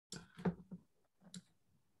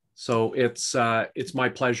So it's my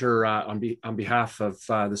pleasure on behalf of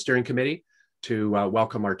the steering committee to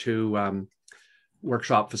welcome our two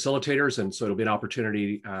workshop facilitators. And so it'll be an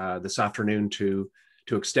opportunity this afternoon to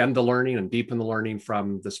extend the learning and deepen the learning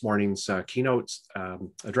from this morning's keynote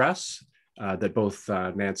address that both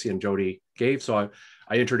Nancy and Jodie gave. So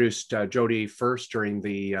I introduced Jodie first during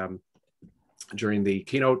the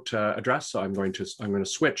keynote address. So I'm going to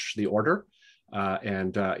switch the order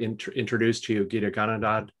and introduce to you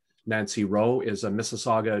Giidaakunadaad. Nancy Rowe is a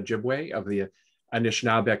Mississauga Ojibwe of the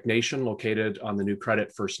Anishinaabeg Nation located on the New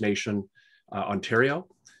Credit First Nation, Ontario.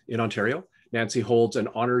 Nancy holds an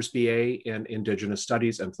Honours BA in Indigenous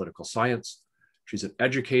Studies and Political Science. She's an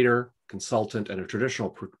educator, consultant, and a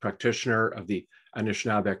traditional practitioner of the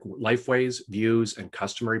Anishinaabeg lifeways, views, and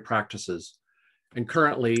customary practices, and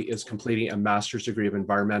currently is completing a master's degree of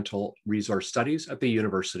environmental resource studies at the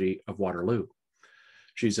University of Waterloo.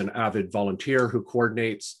 She's an avid volunteer who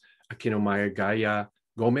coordinates FNMIEAO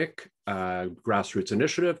Gomik, a grassroots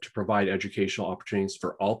initiative to provide educational opportunities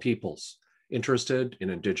for all peoples interested in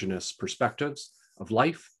Indigenous perspectives of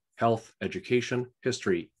life, health, education,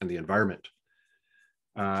 history, and the environment.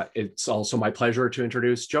 It's also my pleasure to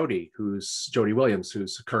introduce Jodie Williams, who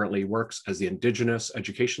currently works as the Indigenous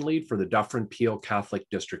Education Lead for the Dufferin-Peel Catholic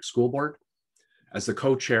District School Board, as the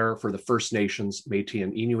co-chair for the First Nations, Métis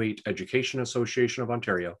and Inuit Education Association of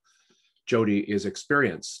Ontario. Jodie is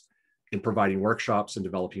experienced in providing workshops and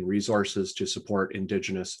developing resources to support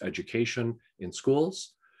Indigenous education in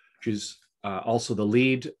schools. She's also the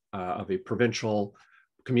lead of a provincial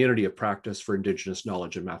community of practice for Indigenous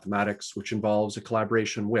knowledge and mathematics, which involves a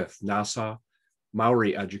collaboration with NASA,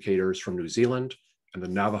 Maori educators from New Zealand, and the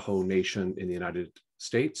Navajo Nation in the United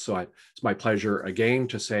States. So it's my pleasure again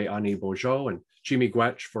to say Ani Bojo and Jimmy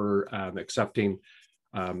Gwetch for accepting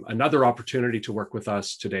another opportunity to work with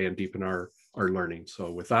us today and deepen our learning.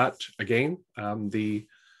 So with that, again, the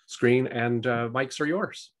screen and mics are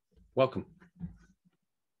yours. Welcome.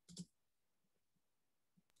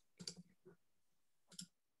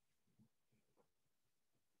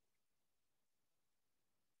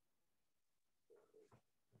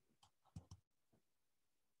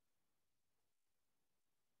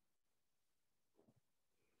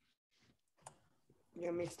 You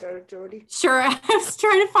want me to start, Jodie? Sure. I was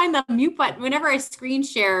trying to find the mute button. Whenever I screen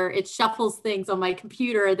share, it shuffles things on my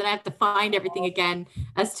computer. Then I have to find everything again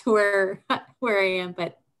as to where I am.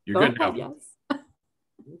 But you're good now.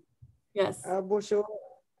 Yes. Bojo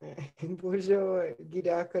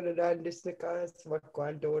Giidaakunadaad Disnakas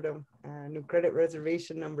Wakwan New Credit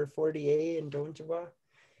Reservation number 40A in Donjawa.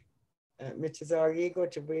 Michizagi go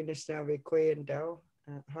to Anishinaabeg Kwe and Dow.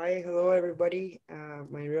 Hi, hello everybody.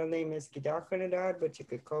 My real name is Giidaakunadaad, but you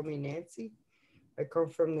could call me Nancy. I come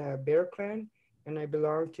from the Bear Clan, and I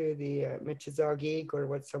belong to the Michizagi, or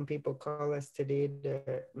what some people call us today,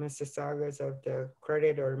 the Mississaugas of the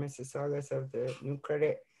Credit, or Mississaugas of the New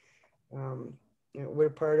Credit. We're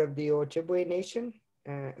part of the Ojibwe Nation,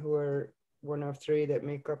 who are one of three that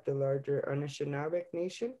make up the larger Anishinaabeg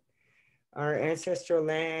Nation. Our ancestral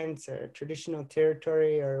lands, our traditional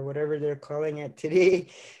territory, or whatever they're calling it today,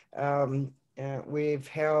 we've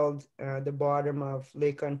held the bottom of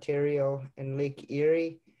Lake Ontario and Lake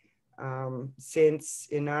Erie since,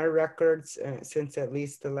 in our records, since at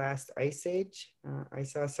least the last ice age. I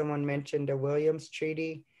saw someone mention the Williams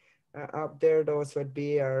Treaty up there. Those would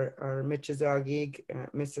be our Michizagi,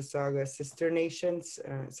 Mississauga sister nations,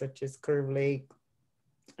 such as Curve Lake,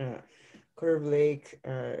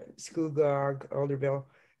 Scugog, Alderville,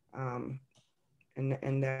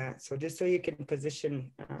 and that. So just so you can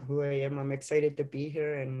position who I am, I'm excited to be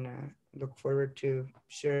here and look forward to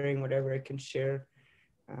sharing whatever I can share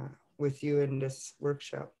with you in this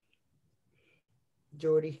workshop.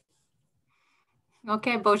 Jodie.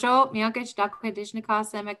 Okay, Bojo, Miagach, Dakwe,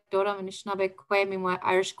 Dijnakas, Emek, Dodam, Anishinaabeg Kwe, Mimwa,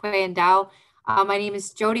 Irish Kwe, and Dow. My name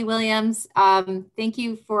is Jodie Williams. Thank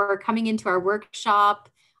you for coming into our workshop.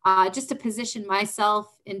 Just to position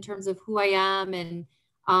myself in terms of who I am and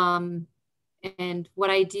what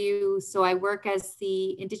I do. So I work as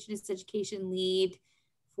the Indigenous Education Lead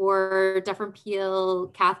for Dufferin-Peel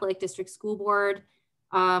Catholic District School Board.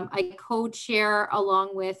 I co-chair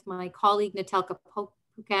along with my colleague Natelka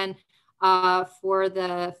Pukan for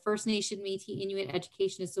the First Nation Métis Inuit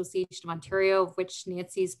Education Association of Ontario, of which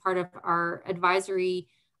Nancy is part of our advisory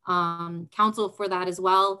council for that as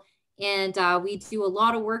well. And we do a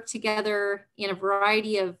lot of work together in a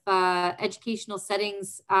variety of educational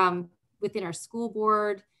settings within our school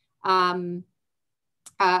board,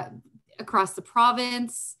 across the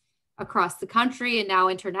province, across the country and now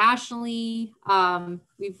internationally.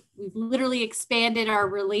 We've literally expanded our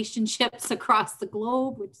relationships across the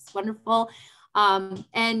globe, which is wonderful.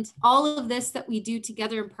 And all of this that we do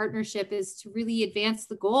together in partnership is to really advance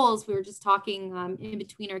the goals. We were just talking in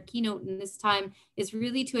between our keynote, and this time is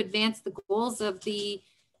really to advance the goals of the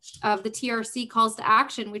TRC calls to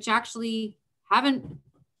action, which actually haven't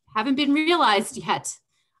been realized yet.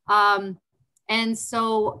 And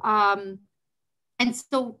so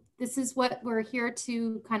this is what we're here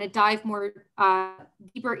to kind of dive more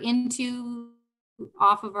deeper into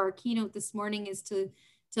off of our keynote this morning, is to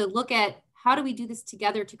look at how do we do this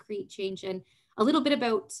together to create change. And a little bit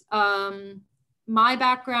about my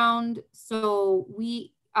background. So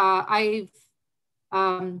I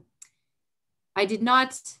did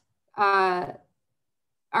not,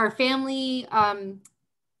 our family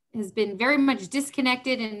has been very much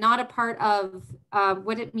disconnected and not a part of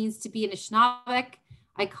what it means to be an Anishinaabe.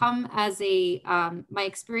 I come as my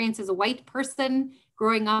experience as a white person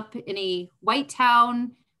growing up in a white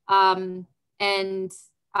town. And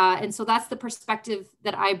so that's the perspective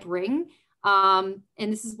that I bring. And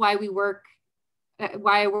this is why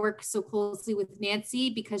I work so closely with Nancy,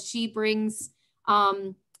 because she brings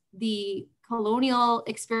the colonial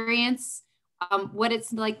experience, what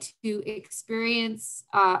it's like to experience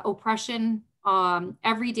oppression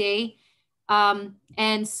every day.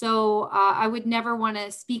 And so I would never want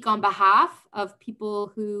to speak on behalf of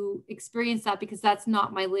people who experience that, because that's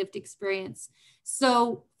not my lived experience.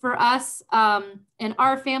 So for us and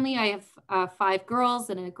our family, I have 5 girls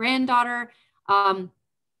and a granddaughter,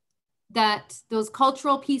 that those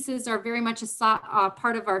cultural pieces are very much a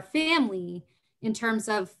part of our family in terms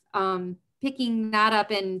of picking that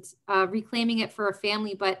up and reclaiming it for a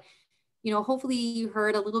family. But, you know, hopefully you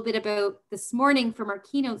heard a little bit about this morning from our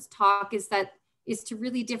keynotes talk, is to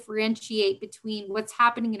really differentiate between what's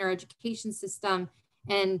happening in our education system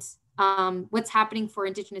and what's happening for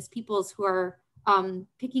Indigenous peoples who are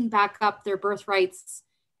picking back up their birthrights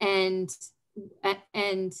and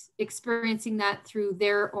experiencing that through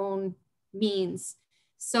their own means.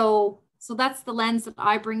 So that's the lens that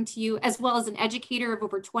I bring to you, as well as an educator of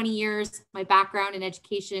over 20 years. My background in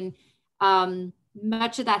education,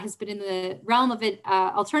 much of that has been in the realm of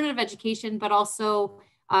alternative education, but also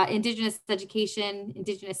Indigenous education,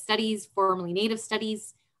 Indigenous studies, formerly Native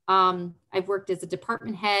studies. I've worked as a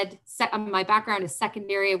department head. My background is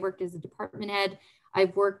secondary. I worked as a department head.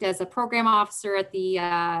 I've worked as a program officer at the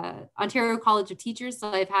Ontario College of Teachers,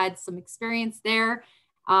 so I've had some experience there.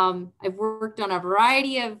 I've worked on a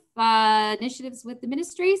variety of initiatives with the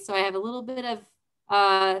ministry, so I have a little bit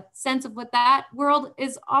of sense of what that world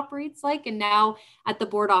operates like, and now at the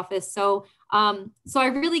board office. So I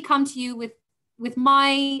really come to you with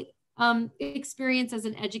my experience as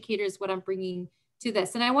an educator is what I'm bringing to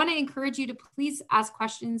this. And I want to encourage you to please ask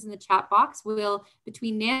questions in the chat box.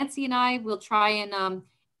 Between Nancy and I, we'll try and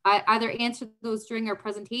either answer those during our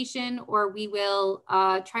presentation, or we will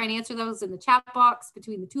try and answer those in the chat box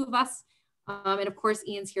between the two of us. And of course,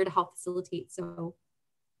 Ian's here to help facilitate. So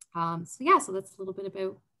that's a little bit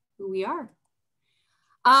about who we are.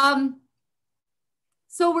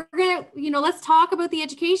 So we're gonna, let's talk about the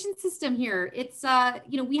education system here. It's,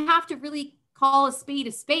 we have to really call a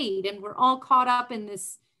spade, and we're all caught up in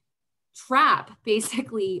this trap,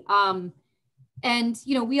 basically. And,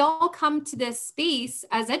 we all come to this space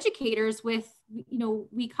as educators with,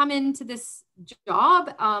 we come into this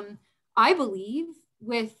job, I believe,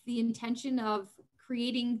 with the intention of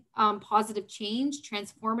creating positive change,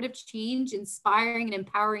 transformative change, inspiring and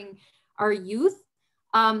empowering our youth.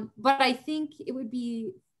 But I think it would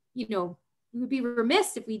be, we would be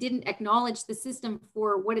remiss if we didn't acknowledge the system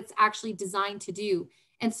for what it's actually designed to do.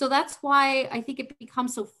 And so that's why I think it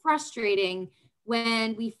becomes so frustrating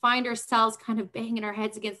when we find ourselves kind of banging our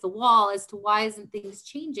heads against the wall as to why isn't things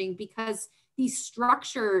changing, because these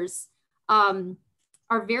structures are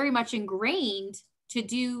very much ingrained to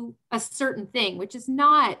do a certain thing, which is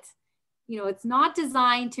not, it's not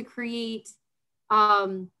designed to create,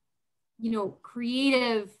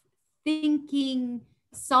 creative thinking,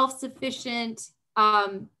 self-sufficient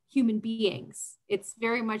human beings. It's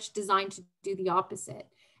very much designed to do the opposite.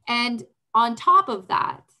 And on top of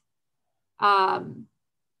that,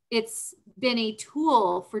 it's been a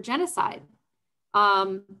tool for genocide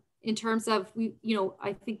in terms of,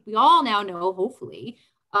 I think we all now know, hopefully,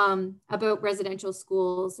 about residential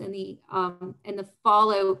schools and the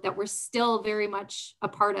fallout that we're still very much a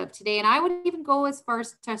part of today. And I would even go as far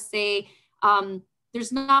as to say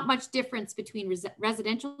there's not much difference between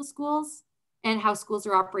residential schools and how schools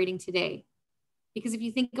are operating today. Because if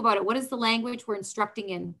you think about it, what is the language we're instructing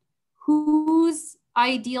in? Whose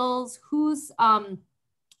ideals, whose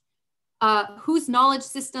knowledge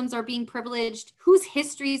systems are being privileged, whose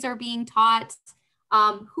histories are being taught,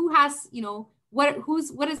 who has, you know, what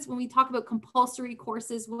is, when we talk about compulsory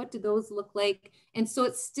courses, what do those look like? And so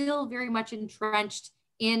it's still very much entrenched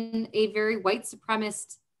in a very white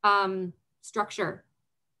supremacist structure.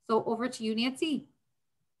 So over to you, Nancy.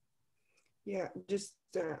 Yeah, just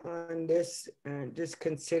on this, just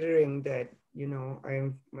considering that, you know,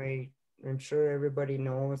 I'm sure everybody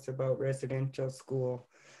knows about residential school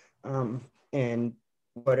and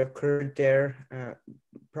what occurred there.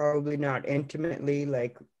 Probably not intimately,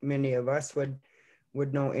 like many of us would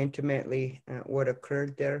know intimately what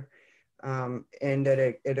occurred there, and that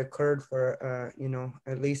it occurred for you know,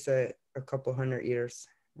 at least a couple hundred years,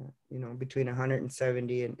 you know, between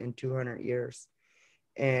 170 and 200 years.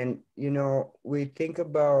 And you know, we think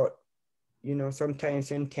about, you know,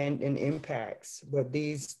 sometimes intent and impacts, but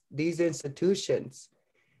these institutions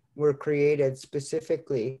were created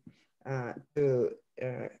specifically to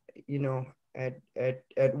you know,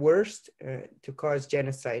 at worst to cause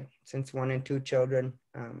genocide, since 1 in 2 children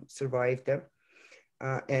survived them,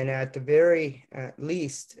 and at the very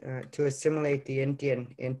least to assimilate the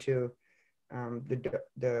Indian into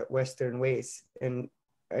the Western ways. And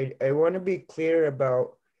I want to be clear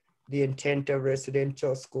about the intent of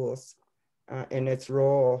residential schools and its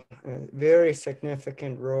role, very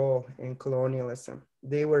significant role in colonialism.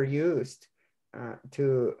 They were used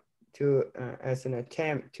as an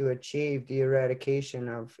attempt to achieve the eradication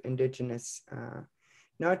of Indigenous,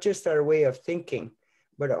 not just our way of thinking,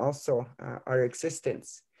 but also our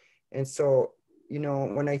existence. And so, you know,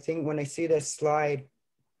 when I see this slide,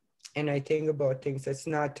 and I think about things, that's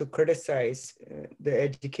not to criticize the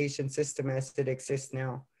education system as it exists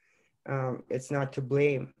now. It's not to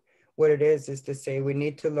blame. What it is to say we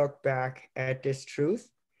need to look back at this truth.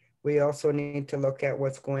 We also need to look at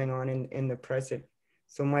what's going on in the present.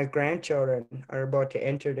 So my grandchildren are about to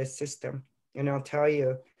enter this system. And I'll tell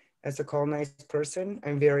you, as a colonized person,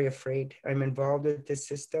 I'm very afraid. I'm involved with this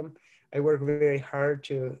system. I work very hard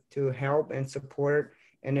to help and support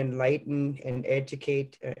and enlighten and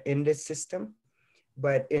educate in this system.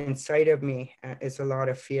 But inside of me is a lot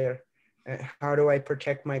of fear. How do I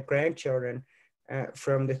protect my grandchildren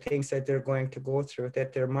from the things that they're going to go through,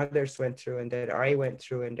 that their mothers went through, and that I went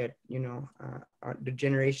through, and that, you know, the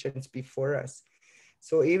generations before us.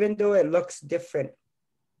 So even though it looks different,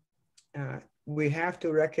 we have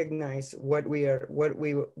to recognize what we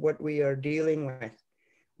are dealing with.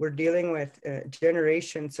 We're dealing with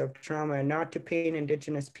generations of trauma, and not to paint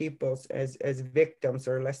Indigenous peoples as victims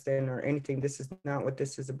or less than or anything. This is not what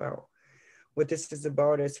this is about. What this is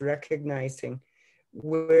about is recognizing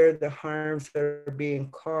where the harms are being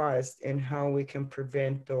caused and how we can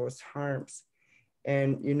prevent those harms.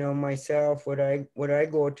 And, you know, myself, what I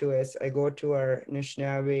go to is I go to our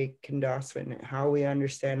Anishinaabe Kindaswin, how we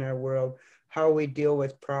understand our world, how we deal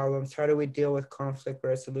with problems, how do we deal with conflict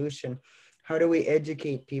resolution, how do we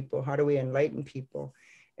educate people, how do we enlighten people.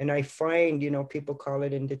 And I find, you know, people call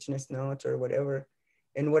it Indigenous knowledge or whatever.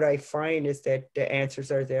 And what I find is that the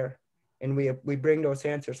answers are there. And we bring those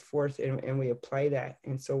answers forth and we apply that.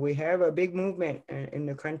 And so we have a big movement in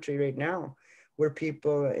the country right now where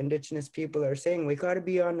people, Indigenous people, are saying, we got to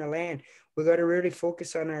be on the land. We got to really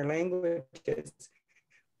focus on our languages.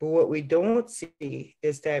 But what we don't see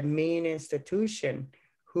is that main institution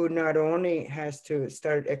who not only has to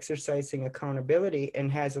start exercising accountability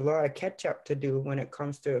and has a lot of catch up to do when it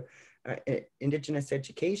comes to Indigenous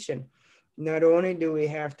education. Not only do we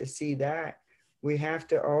have to see that, we have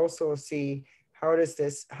to also see how is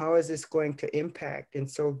this going to impact. And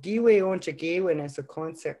so Giwe Onchagewin is a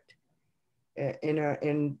concept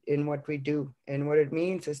in what we do. And what it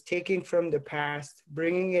means is taking from the past,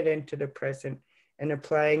 bringing it into the present, and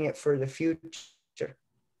applying it for the future.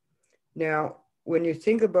 Now, when you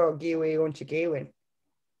think about Giwe Onchagewin,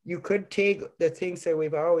 you could take the things that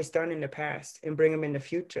we've always done in the past and bring them in the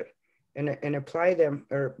future and apply them,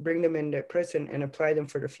 or bring them in the present and apply them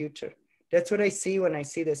for the future. That's what I see when I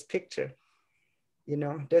see this picture. You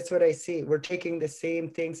know, that's what I see. We're taking the same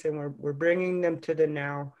things and we're bringing them to the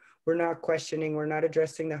now. We're not questioning, we're not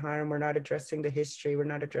addressing the harm, we're not addressing the history, we're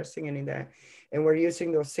not addressing any of that. And we're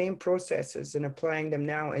using those same processes and applying them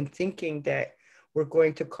now and thinking that we're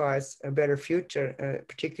going to cause a better future,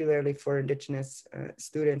 particularly for Indigenous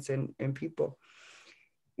students and people.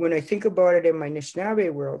 When I think about it in my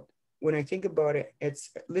Anishinaabe world, when I think about it, it's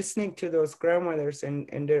listening to those grandmothers and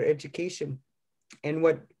their education and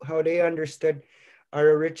how they understood our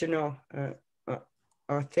original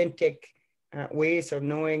authentic ways of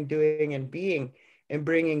knowing, doing, and being, and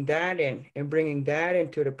bringing that in and bringing that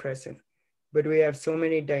into the present. but we have so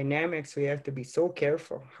many dynamics. We have to be so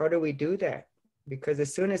careful. How do we do that? Because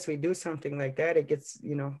as soon as we do something like that, it gets,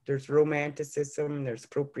 you know, there's romanticism, there's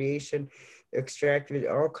appropriation, extractive,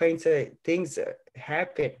 all kinds of things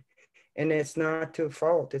happen. And it's not to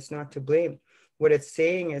fault, it's not to blame. What it's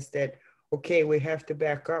saying is that, okay, we have to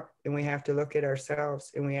back up and we have to look at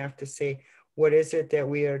ourselves and we have to say, what is it that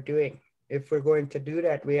we are doing? If we're going to do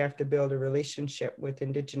that, we have to build a relationship with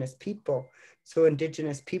Indigenous people. So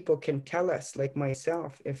Indigenous people can tell us, like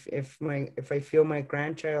myself, if I feel my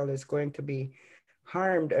grandchild is going to be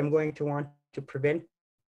harmed, I'm going to want to prevent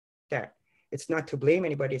that. It's not to blame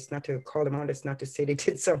anybody. It's not to call them out. It's not to say they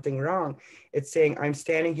did something wrong. It's saying, I'm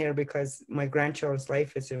standing here because my grandchild's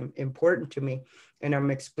life is important to me. And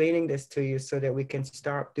I'm explaining this to you so that we can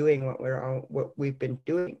stop doing what we've been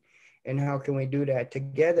doing. And how can we do that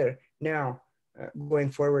together now,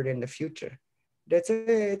 going forward in the future?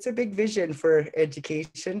 It's a big vision for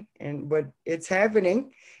education, but it's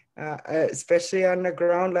happening. Especially on the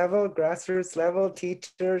ground level, grassroots level,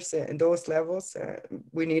 teachers and those levels.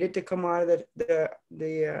 We needed to come out of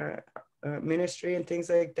the ministry and things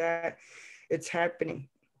like that. It's happening,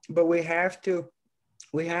 but we have to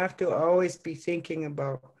always be thinking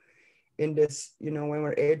about in this, you know, when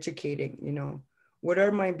we're educating, you know, what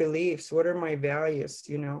are my beliefs? What are my values?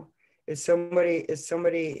 You know, is somebody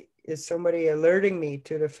alerting me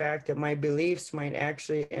to the fact that my beliefs might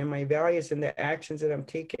actually, and my values and the actions that I'm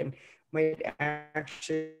taking might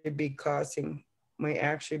actually be causing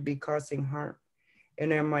harm?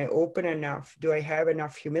 And am I open enough? Do I have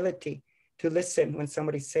enough humility to listen when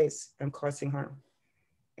somebody says I'm causing harm?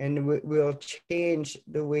 And we'll change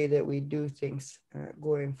the way that we do things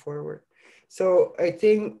going forward. So I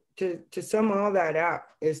think to sum all that up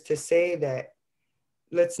is to say that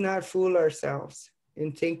let's not fool ourselves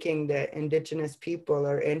in thinking that Indigenous people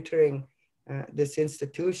are entering this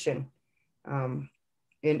institution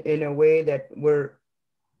in a way that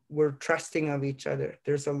we're trusting of each other.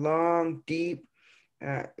 There's a long, deep,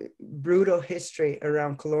 brutal history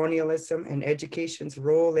around colonialism and education's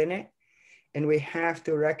role in it. And we have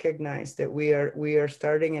to recognize that we are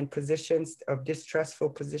starting in positions of distrustful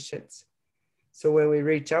positions. So when we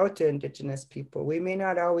reach out to Indigenous people, we may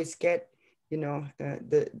not always get, you know,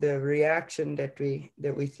 the reaction that we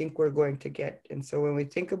think we're going to get. And so when we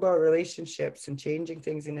think about relationships and changing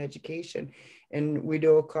things in education, and we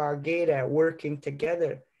do call Giidaakunadaad working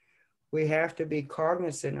together, we have to be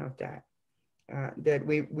cognizant of that, that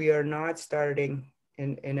we are not starting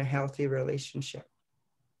in a healthy relationship.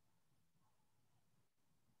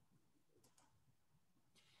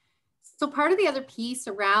 So part of the other piece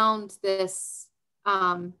around this,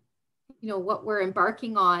 you know, what we're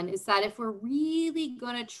embarking on is that if we're really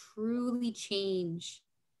going to truly change,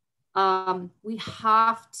 we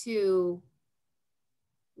have to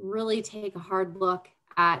really take a hard look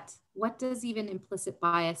at what does even implicit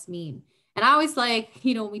bias mean. And I always like,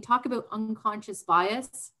 you know, when we talk about unconscious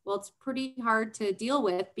bias, well, it's pretty hard to deal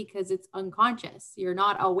with because it's unconscious. You're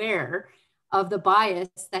not aware of the bias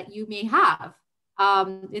that you may have.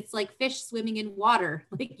 It's like fish swimming in water.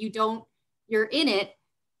 Like you're in it.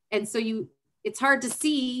 And so it's hard to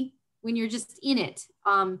see when you're just in it.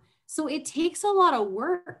 So it takes a lot of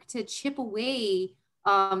work to chip away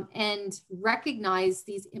and recognize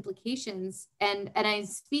these implications. And I'm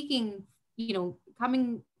speaking, you know,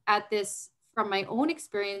 coming at this from my own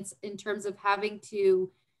experience in terms of having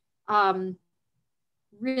to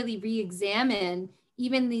really re-examine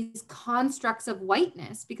even these constructs of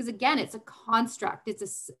whiteness, because again, it's a construct.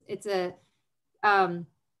 It's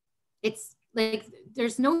like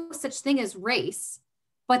there's no such thing as race,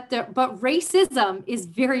 but racism is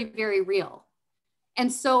very, very real.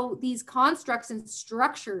 And so these constructs and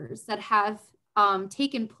structures that have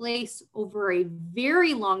taken place over a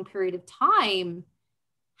very long period of time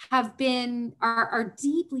are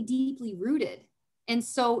deeply, deeply rooted. And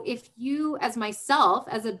so if you, as myself,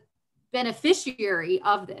 as a beneficiary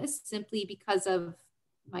of this, simply because of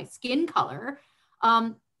my skin color,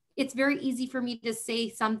 it's very easy for me to say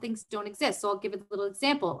some things don't exist. So I'll give a little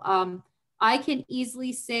example. I can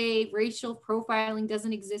easily say racial profiling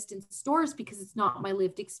doesn't exist in stores because it's not my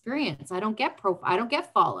lived experience. I don't get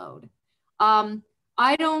followed.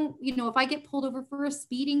 I don't, you know, if I get pulled over for a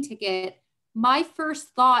speeding ticket, my first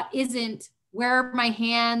thought isn't where are my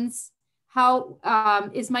hands? How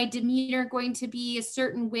is my demeanor going to be a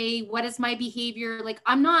certain way? What is my behavior? Like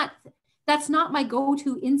that's not my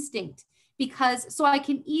go-to instinct. Because so I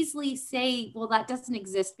can easily say, well, that doesn't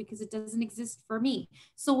exist because it doesn't exist for me.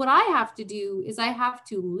 So what I have to do is I have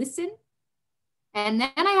to listen, and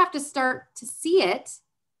then I have to start to see it,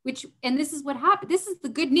 and this is what happened. This is the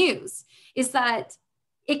good news, is that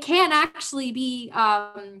it can actually be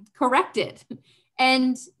corrected.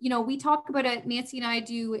 And, you know, we talk about it, Nancy and I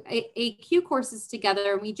do AQ courses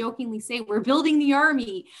together, and we jokingly say we're building the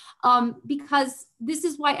army, because this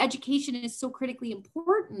is why education is so critically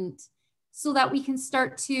important, so that we can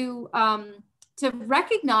start to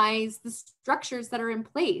recognize the structures that are in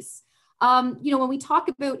place. You know, when we talk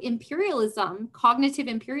about imperialism, cognitive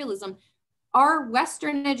imperialism, our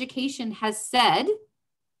Western education has said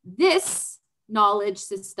this knowledge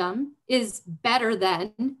system is better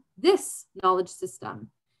than this knowledge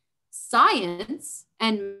system. Science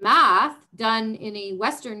and math done in a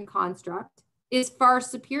Western construct is far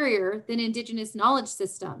superior than Indigenous knowledge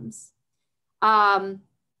systems. And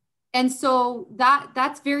so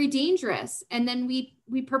that's very dangerous. And then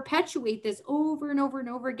we perpetuate this over and over and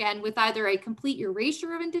over again with either a complete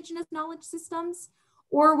erasure of Indigenous knowledge systems,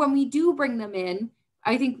 or when we do bring them in,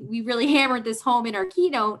 I think we really hammered this home in our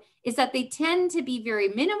keynote, is that they tend to be very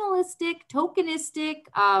minimalistic, tokenistic,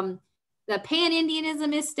 the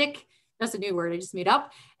pan-Indianismistic, that's a new word I just made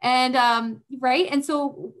up. And right. And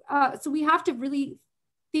so we have to really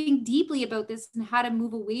think deeply about this and how to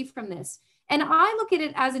move away from this. And I look at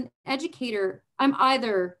it as an educator. I'm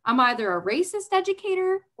either a racist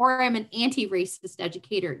educator or I'm an anti-racist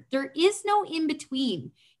educator. There is no in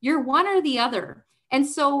between. You're one or the other. And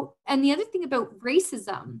so, and the other thing about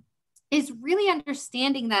racism is really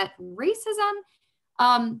understanding that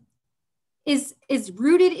racism is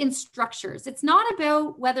rooted in structures. It's not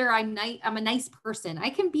about whether I'm a nice person. I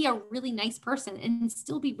can be a really nice person and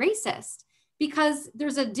still be racist, because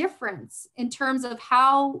there's a difference in terms of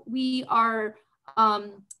how we are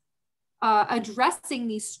addressing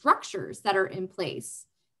these structures that are in place.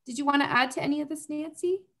 Did you want to add to any of this,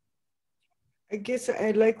 Nancy? I guess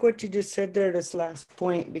I like what you just said there, this last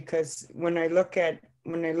point, because when I look at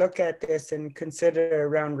this and consider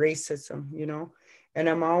around racism, you know, and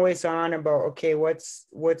I'm always on about, okay, what's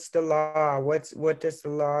the law? What does the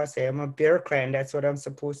law say? I'm a Bear Clan, that's what I'm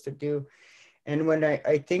supposed to do. And when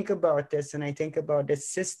I think about this, and I think about the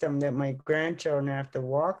system that my grandchildren have to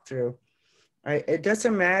walk through, it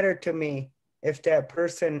doesn't matter to me if that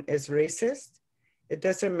person is racist. It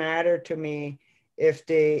doesn't matter to me if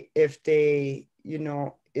they, you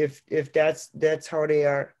know, if that's how they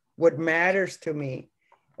are. What matters to me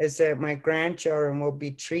is that my grandchildren will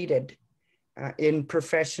be treated in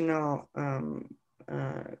professional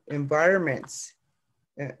environments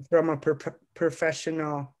from a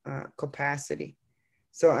professional capacity.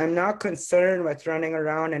 So I'm not concerned with running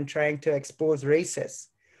around and trying to expose racists.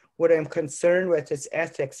 What I'm concerned with is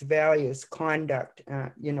ethics, values, conduct,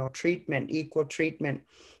 you know, treatment, equal treatment.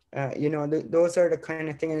 You know, those are the kind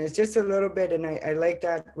of thing. And it's just a little bit, and I like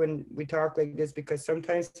that when we talk like this, because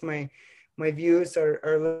sometimes my views are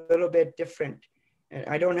a little bit different. And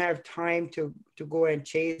I don't have time to go and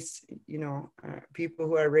chase, you know, people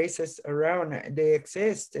who are racist around. They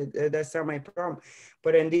exist. That's not my problem.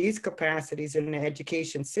 But in these capacities in the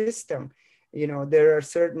education system, you know, there are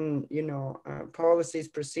certain, you know, policies,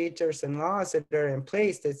 procedures, and laws that are in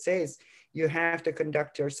place that says you have to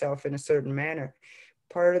conduct yourself in a certain manner.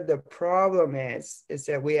 Part of the problem is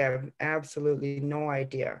that we have absolutely no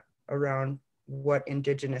idea around what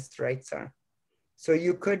Indigenous rights are. So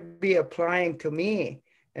you could be applying to me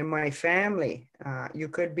and my family, you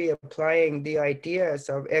could be applying the ideas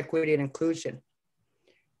of equity and inclusion,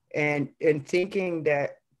 and thinking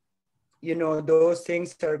that, you know, those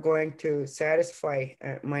things are going to satisfy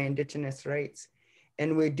my Indigenous rights.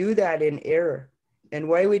 And we do that in error. And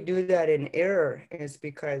why we do that in error is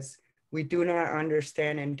because we do not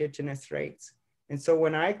understand Indigenous rights. And so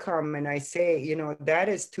when I come and I say, you know, that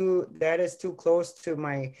is too close to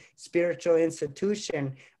my spiritual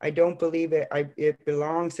institution, I don't believe it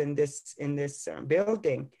belongs in this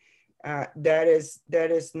building. That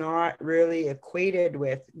is not really equated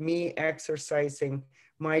with me exercising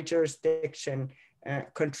my jurisdiction,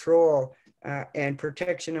 control, and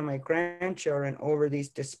protection of my grandchildren over these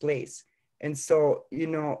displays. And so, you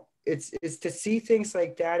know, it's to see things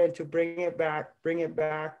like that and to bring it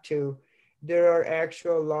back to, there are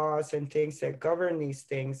actual laws and things that govern these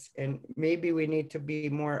things. And maybe we need to be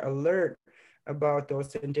more alert about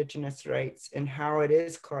those Indigenous rights and how it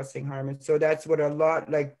is causing harm. And so that's what a lot,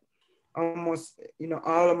 like almost, you know,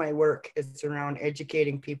 all of my work is around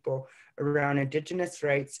educating people around Indigenous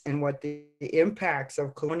rights and what the impacts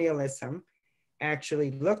of colonialism actually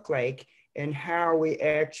look like, and how we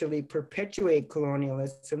actually perpetuate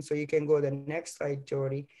colonialism. So you can go to the next slide,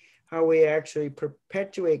 Jodie. How we actually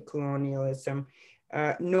perpetuate colonialism,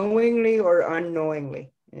 knowingly or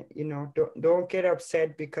unknowingly. You know, don't get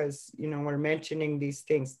upset because, you know, we're mentioning these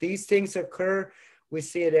things. These things occur. We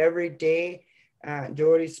see it every day.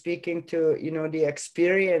 Jodie, speaking to, you know, the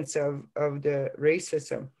experience of the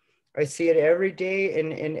racism. I see it every day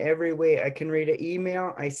in every way. I can read an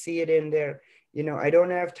email, I see it in there. You know, I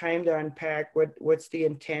don't have time to unpack what's the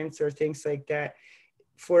intents or things like that.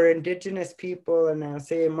 For Indigenous people, and I'll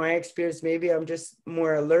say in my experience, maybe I'm just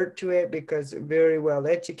more alert to it because very well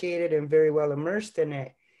educated and very well immersed in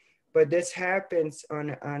it. But this happens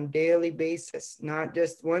on daily basis, not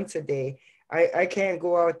just once a day. I can't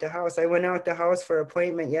go out the house. I went out the house for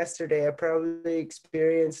appointment yesterday. I probably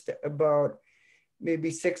experienced about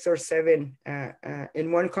maybe 6 or 7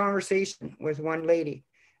 in one conversation with one lady.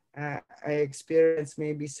 I experienced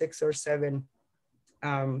maybe 6 or 7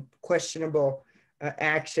 questionable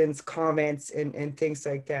actions, comments, and things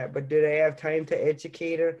like that. But did I have time to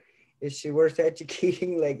educate her? Is she worth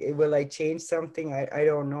educating? Like, will I change something? I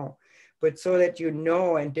don't know. But so that you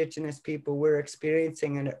know, Indigenous people, we're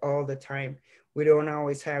experiencing it all the time. We don't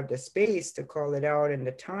always have the space to call it out and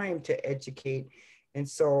the time to educate. And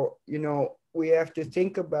so, you know, we have to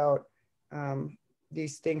think about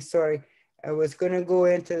these things. Sorry, I was going to go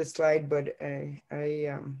into the slide, but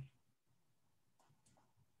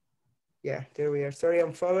yeah, there we are. Sorry,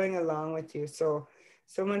 I'm following along with you. So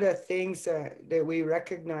some of the things that we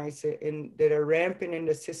recognize that are rampant in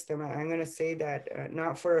the system, I'm going to say that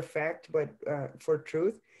not for a fact, but for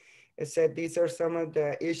truth, is that these are some of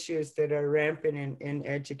the issues that are rampant in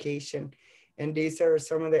education. And these are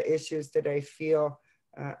some of the issues that I feel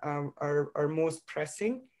are most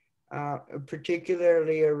pressing,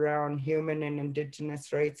 particularly around human and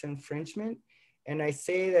Indigenous rights infringement. And I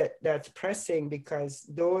say that that's pressing because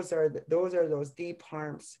those are those deep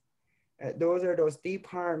harms. Those are those deep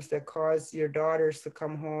harms that cause your daughters to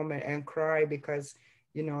come home and cry because,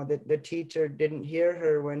 you know, the teacher didn't hear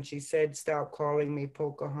her when she said, "Stop calling me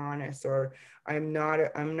Pocahontas," or I'm not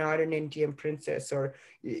an Indian princess," or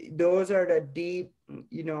those are the deep,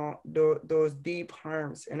 you know, those deep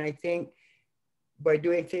harms. And I think by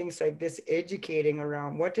doing things like this, educating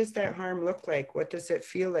around what does that harm look like? What does it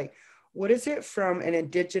feel like? What is it from an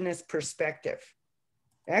Indigenous perspective?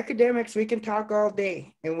 Academics, we can talk all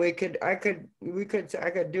day, and I could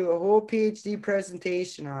do a whole PhD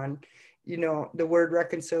presentation on, you know, the word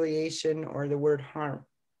reconciliation or the word harm.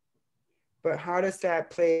 But how does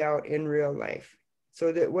that play out in real life?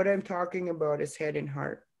 So that what I'm talking about is head and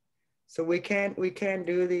heart. So we can't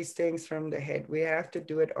do these things from the head. We have to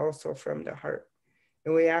do it also from the heart.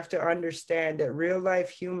 And we have to understand that real life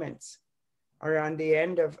humans are on the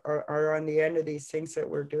end of these things that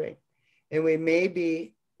we're doing. And we may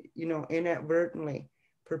be, you know, inadvertently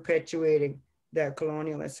perpetuating that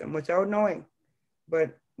colonialism without knowing,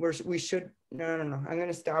 but we should, no. I'm going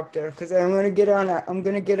to stop there because I'm going to get on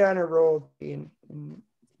a roll and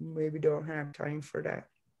maybe don't have time for that.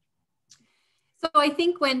 So I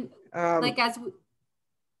think when, okay,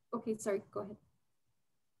 sorry, go ahead.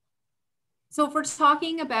 So if we're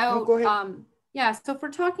talking about, no, go ahead. yeah, so if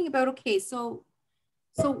we're talking about, okay, so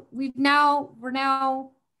we're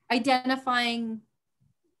now identifying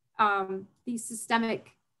these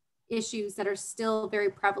systemic issues that are still very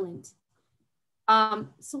prevalent.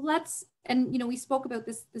 So let's, and you know, we spoke about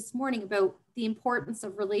this morning about the importance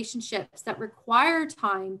of relationships that require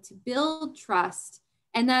time to build trust,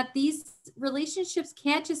 and that these relationships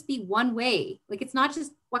can't just be one way. Like, it's not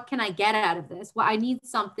just, what can I get out of this? Well, I need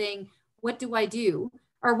something, what do I do?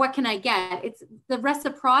 Or what can I get? It's the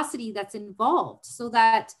reciprocity that's involved so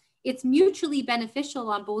that it's mutually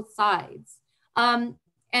beneficial on both sides. And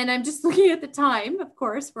I'm just looking at the time, of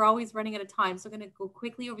course, we're always running out of time. So I'm going to go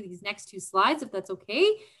quickly over these next 2 slides, if that's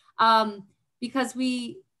okay. Because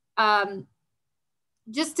we,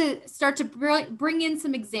 just to start to bring in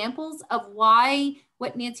some examples of why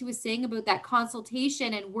what Nancy was saying about that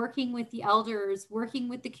consultation and working with the elders, working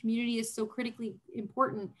with the community is so critically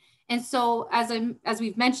important. And so as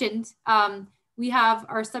we've mentioned, we have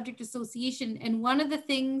our subject association. And one of the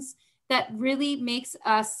things that really makes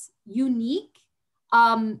us unique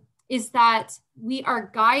is that we are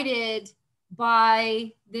guided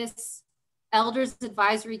by this Elders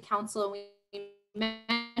Advisory Council. And we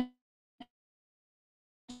mentioned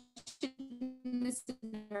this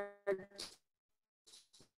in our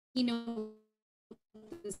keynote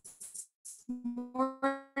this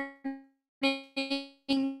morning.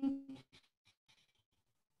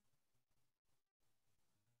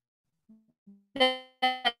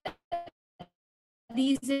 That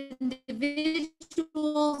these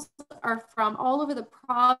individuals are from all over the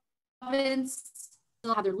province,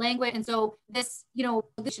 have their language, and so this,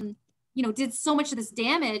 did so much of this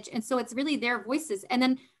damage, and so it's really their voices. And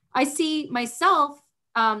then I see myself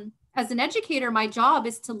as an educator, my job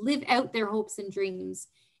is to live out their hopes and dreams,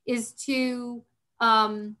 is to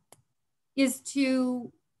is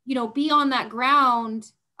to, you know, be on that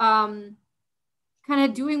ground, kind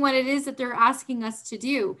of doing what it is that they're asking us to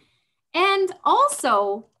do. And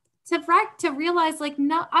also to realize, like,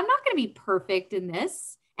 no, I'm not going to be perfect in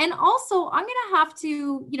this. And also I'm going to have to,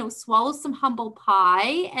 you know, swallow some humble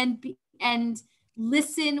pie and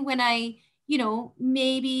listen when I, you know,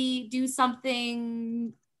 maybe do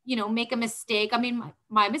something, you know, make a mistake. I mean,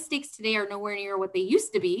 my mistakes today are nowhere near what they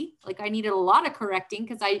used to be. Like, I needed a lot of correcting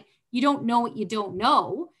because you don't know what you don't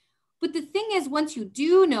know. But the thing is, once you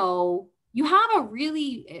do know, you have a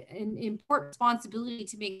really an important responsibility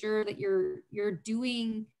to make sure that you're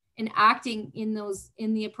doing and acting in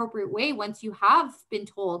the appropriate way once you have been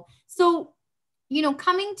told. So, you know,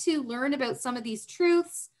 coming to learn about some of these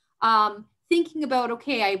truths, thinking about,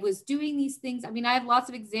 okay, I was doing these things. I mean, I have lots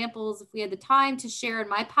of examples if we had the time to share in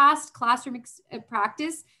my past classroom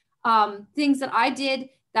practice, things that I did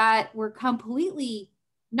that were completely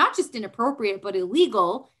not just inappropriate, but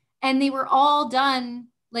illegal. And they were all done,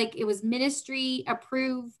 like, it was ministry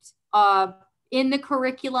approved, in the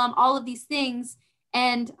curriculum, all of these things.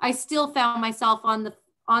 And I still found myself on the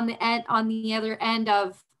other end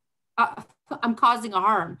of, I'm causing a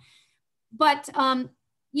harm. But,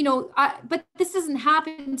 you know, but this doesn't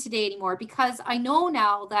happen today anymore, because I know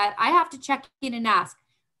now that I have to check in and ask,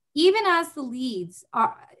 even as the leads,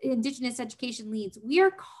 Indigenous education leads, we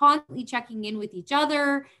are constantly checking in with each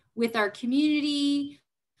other, with our community.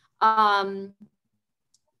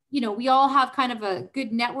 You know, we all have kind of a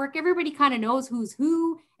good network. Everybody kind of knows who's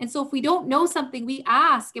who. And so if we don't know something, we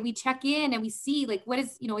ask and we check in and we see, like, what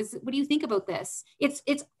is, you know, what do you think about this?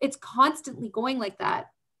 It's constantly going like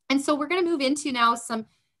that. And so we're going to move into now some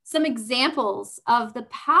examples of the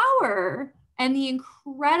power and the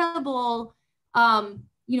incredible,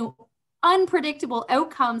 you know, unpredictable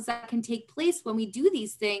outcomes that can take place when we do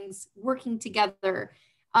these things working together.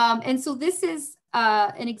 And so this is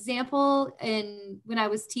an example when I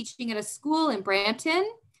was teaching at a school in Brampton.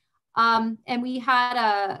 And we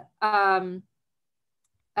had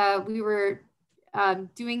we were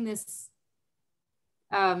doing this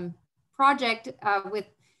project with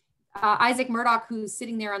Isaac Murdoch, who's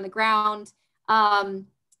sitting there on the ground,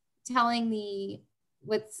 telling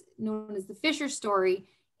what's known as the Fisher story.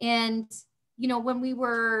 And, you know, when we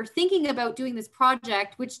were thinking about doing this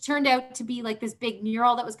project, which turned out to be like this big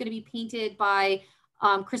mural that was going to be painted by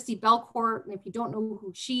Christy Belcourt. And if you don't know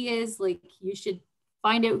who she is, like, you should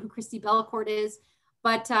find out who Christy Belcourt is.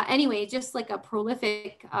 But anyway, just like a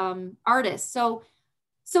prolific artist. So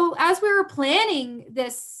as we were planning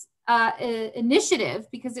this initiative,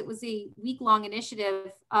 because it was a week-long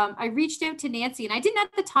initiative, I reached out to Nancy, and I didn't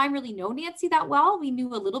at the time really know Nancy that well. We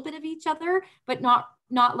knew a little bit of each other, but not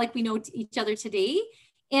like we know each other today.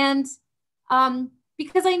 And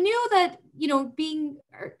because I knew that, you know, being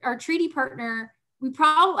our treaty partner,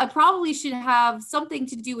 I probably should have something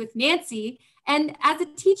to do with Nancy. And as a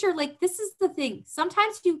teacher, like, this is the thing.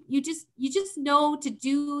 Sometimes you just know to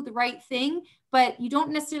do the right thing, but you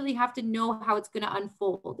don't necessarily have to know how it's going to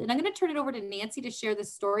unfold. And I'm going to turn it over to Nancy to share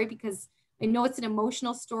this story, because I know it's an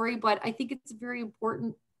emotional story, but I think it's a very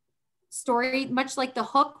important story, much like the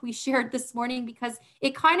hook we shared this morning, because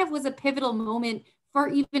it kind of was a pivotal moment for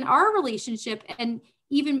even our relationship and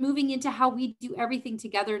even moving into how we do everything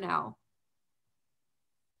together now.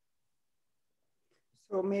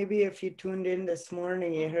 So maybe if you tuned in this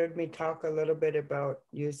morning, you heard me talk a little bit about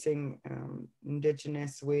using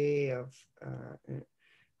Indigenous way of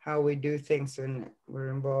how we do things when we're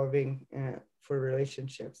involving for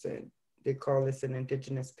relationships. They call this an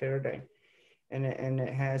Indigenous paradigm. And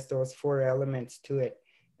it has those 4 elements to it,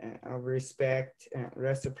 of respect,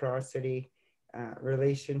 reciprocity,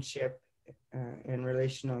 relationship, and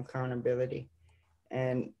relational accountability.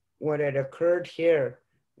 And what had occurred here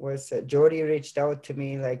was Jodie reached out to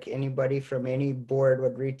me, like anybody from any board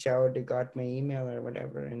would reach out. They got my email or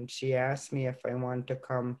whatever. And she asked me if I wanted to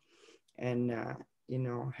come and, you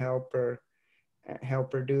know, help her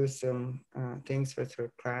do some things with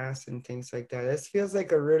her class and things like that. This feels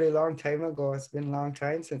like a really long time ago. It's been a long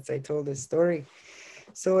time since I told this story.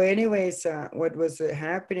 So anyways, what was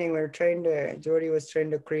happening, Jodie was trying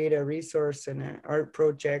to create a resource and an art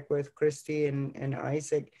project with Christy and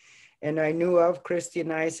Isaac. And I knew of Christy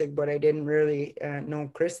and Isaac, but I didn't really know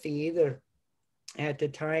Christy either at the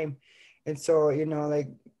time. And so,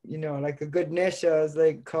 like a good niche, I was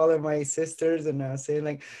like calling my sisters and I was saying,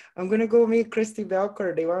 like, I'm going to go meet Christy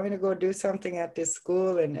Belcourt. They want me to go do something at this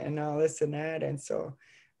school and all this and that. And so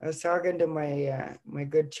I was talking to my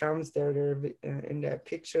good chums there in that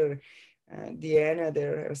picture. Deanna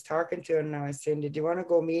there, I was talking to her and I was saying, did you want to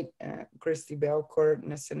go meet Christy Belcourt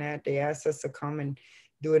and this and that? They asked us to come and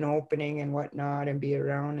do an opening and whatnot and be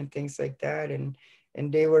around and things like that. And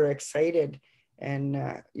they were excited.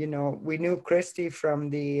 And, you know, we knew Christy from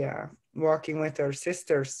the Walking with Our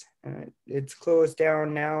Sisters. It's closed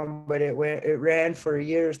down now, but it ran for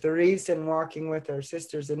years. The reason Walking with Our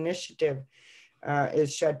Sisters initiative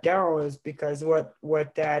is shut down is because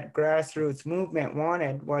what that grassroots movement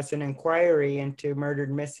wanted was an inquiry into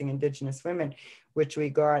murdered missing Indigenous women, which we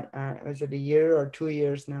got, was it a year or 2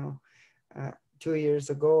 years now? 2 years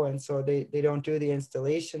ago. And so they don't do the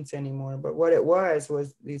installations anymore. But what it was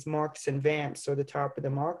these moccasin vamps, so the top of the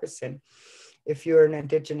moccasin. If you're an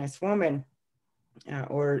Indigenous woman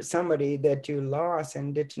or somebody that you lost,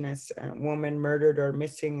 Indigenous woman murdered or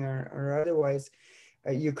missing or otherwise,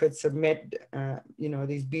 you could submit, you know,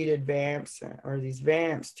 these beaded vamps or these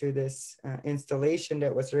vamps to this installation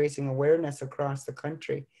that was raising awareness across the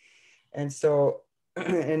country. And so,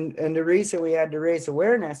 and the reason we had to raise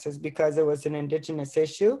awareness is because it was an Indigenous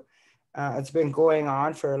issue. It's been going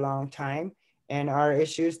on for a long time, and our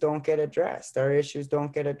issues don't get addressed. Our issues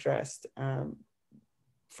don't get addressed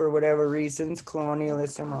for whatever reasons,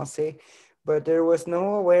 colonialism, I'll say. But there was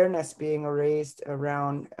no awareness being raised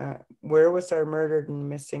around where was our murdered and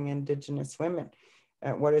missing Indigenous women?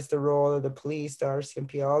 What is the role of the police, the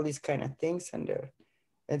RCMP, all these kind of things in there.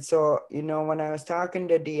 And so, you know, when I was talking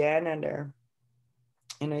to Deanna there,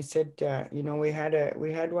 and I said, you know, we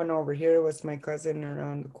had one over here. It was my cousin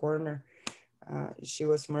around the corner. She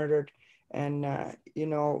was murdered. And, you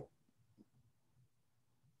know,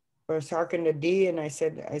 I was talking to Dee and I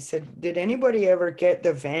said, did anybody ever get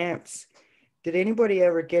the vamps? Did anybody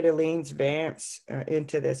ever get Elaine's vamps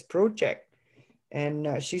into this project?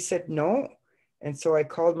 And she said, no. And so I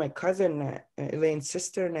called my cousin, Elaine's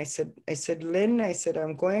sister, and I said, Lynn, I said,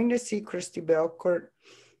 I'm going to see Christy Belcourt,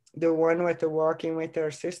 the one with the Walking with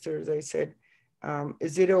Our Sisters. I said,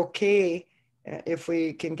 is it okay if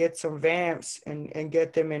we can get some vamps and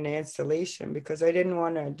get them in the installation? Because I didn't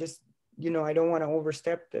want to just, you know, I don't want to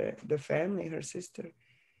overstep the family, her sister.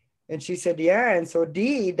 And she said, yeah. And so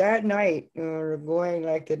Dee, that night, or going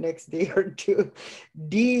like the next day or two,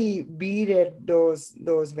 Dee beaded those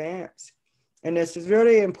vamps. And this is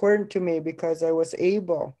really important to me because I was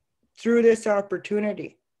able, through this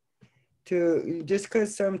opportunity, to, just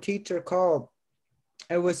because some teacher called,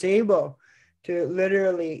 I was able to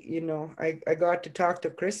literally, you know, I got to talk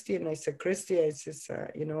to Christy and I said, Christy, I says,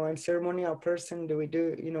 you know, I'm a ceremonial person. Do we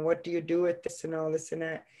do, you know, what do you do with this and all this and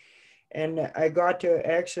that? And I got to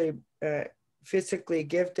actually physically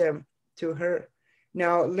give them to her.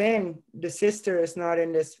 Now, Lynn, the sister, is not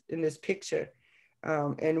in this picture.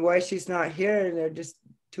 And why she's not here, and they're just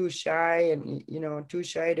too shy and, you know, too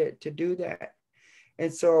shy to do that.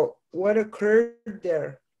 And so what occurred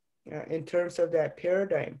there in terms of that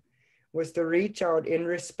paradigm was to reach out in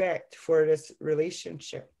respect for this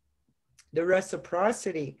relationship. The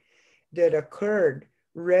reciprocity that occurred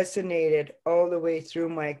resonated all the way through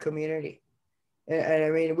my community. And I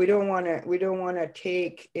mean, we don't want to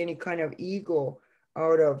take any kind of ego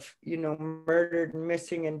out of, you know, murdered and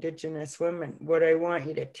missing Indigenous women. What I want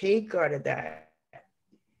you to take out of that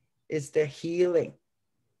is the healing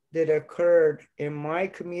that occurred in my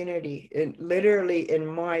community and literally in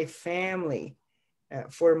my family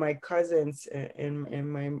for my cousins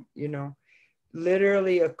and my, you know,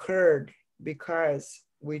 literally occurred because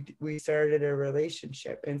we started a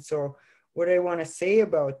relationship. And so what I want to say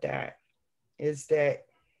about that is that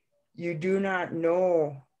you do not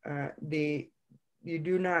know the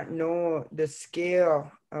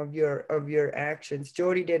scale of your actions.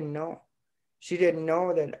 Jodie didn't know. She didn't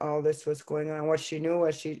know that all this was going on. What she knew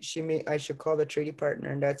was I should call the treaty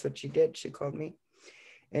partner, and that's what she did. She called me,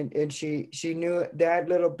 and she knew that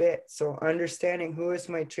little bit. So understanding who is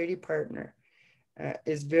my treaty partner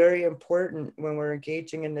is very important when we're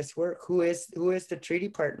engaging in this work. Who is the treaty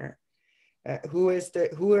partner? Who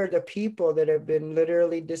are the people that have been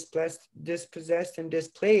literally dispossessed and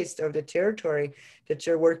displaced of the territory that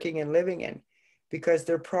you're working and living in? Because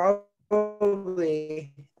they're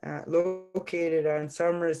probably located on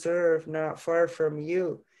some reserve not far from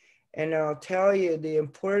you. And I'll tell you the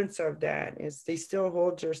importance of that is they still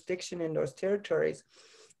hold jurisdiction in those territories.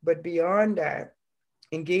 But beyond that,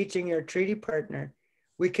 engaging your treaty partner,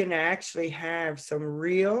 we can actually have some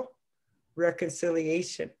real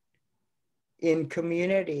reconciliation in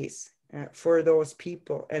communities for those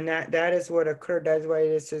people. And that is what occurred. That's why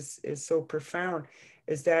this is so profound,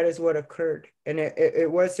 is that is what occurred. And it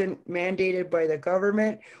wasn't mandated by the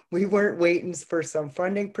government. We weren't waiting for some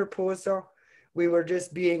funding proposal. we were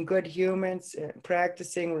just being good humans,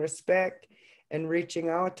 practicing respect and reaching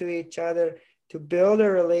out to each other to build a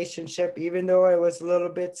relationship, even though it was a little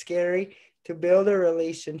bit scary, to build a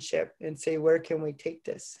relationship and say, where can we take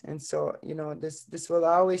this? And so, you know, this will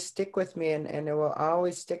always stick with me, and it will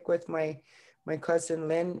always stick with my cousin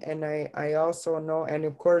Lynn. And I also know, and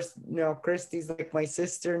of course, you know, Christy's like my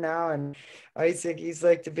sister now, and Isaac, he's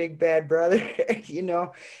like the big bad brother, you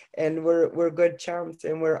know, and we're good chums,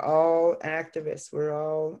 and we're all activists. We're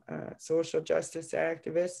all social justice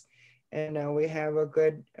activists, and we have a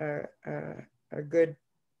good, I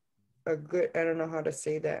don't know how to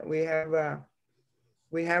say that. We have a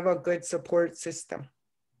good support system.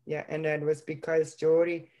 Yeah. And that was because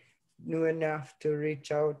Jodie knew enough to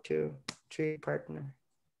reach out to Tree Partner.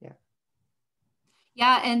 Yeah.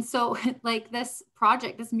 Yeah. And so like this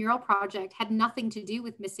project, this mural project had nothing to do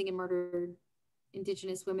with missing and murdered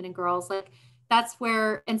Indigenous women and girls. Like that's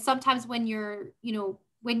where, and sometimes when you're, you know,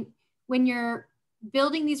 when you're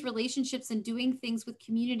building these relationships and doing things with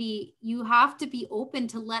community, you have to be open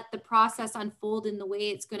to let the process unfold in the way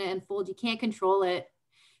it's going to unfold. You can't control it.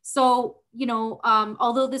 So, you know,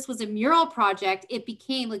 although this was a mural project, it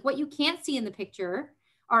became like what you can't see in the picture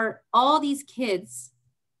are all these kids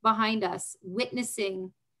behind us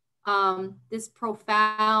witnessing this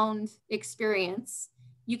profound experience.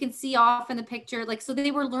 You can see off in the picture, like, so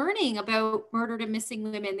they were learning about murdered and missing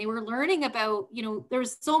women. They were learning about, you know,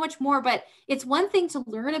 there's so much more, but it's one thing to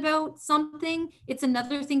learn about something. It's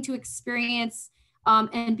another thing to experience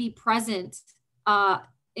and be present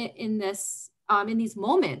in this, in these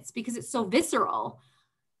moments, because it's so visceral.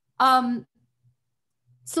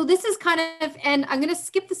 So this is kind of, and I'm going to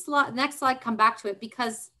skip the slide, next slide, come back to it,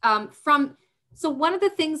 because so one of the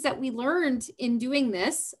things that we learned in doing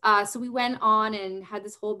this, so we went on and had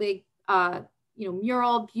this whole big, you know,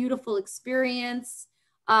 mural, beautiful experience.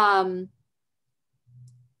 And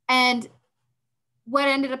what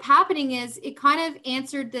ended up happening is it kind of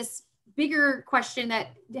answered this bigger question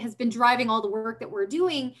that has been driving all the work that we're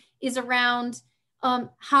doing, is around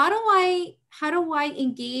how do I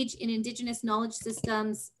engage in Indigenous knowledge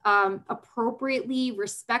systems appropriately,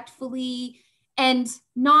 respectfully, and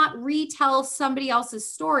not retell somebody else's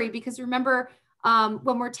story? Because remember,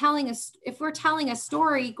 when we're telling if we're telling a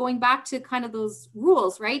story, going back to kind of those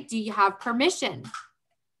rules, right? Do you have permission?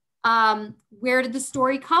 Where did the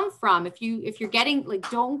story come from? If you're getting, like,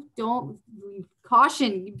 don't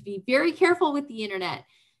caution, be very careful with the internet.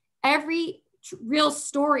 Every real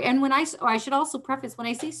story, and when I should also preface, when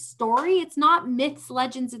I say story, it's not myths,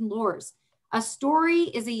 legends, and lores. A story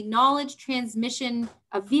is a knowledge transmission,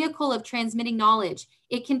 a vehicle of transmitting knowledge.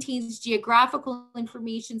 It contains geographical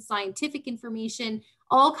information, scientific information,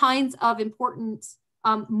 all kinds of important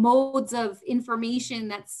modes of information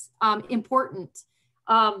that's important.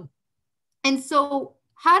 And so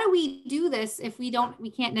how do we do this if we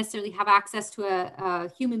can't necessarily have access to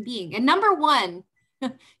a human being? And number one,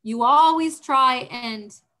 you always try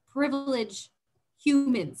and privilege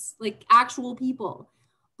humans, like actual people.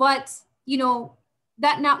 But, you know,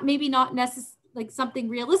 that maybe not necessarily like something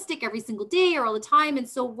realistic every single day or all the time. And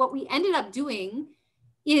so what we ended up doing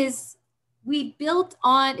is we built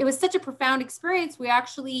on, it was such a profound experience. We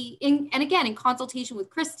actually, and again, in consultation with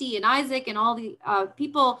Christy and Isaac and all the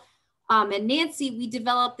people and Nancy, we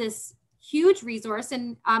developed this huge resource.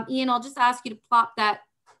 And Ian, I'll just ask you to plop that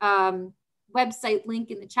website link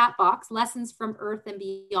in the chat box,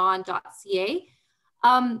 lessonsfromearthandbeyond.ca.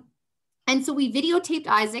 And so we videotaped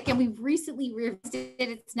Isaac, and we've recently revisited it.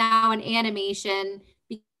 It's now an animation,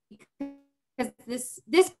 because this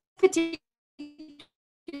particular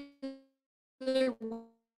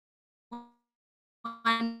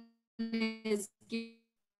one is geared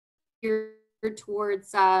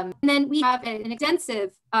towards, and then we have an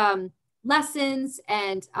extensive lessons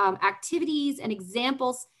and activities and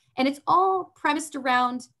examples, and it's all premised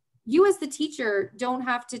around you as the teacher don't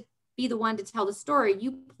have to be the one to tell the story.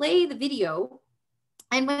 You play the video,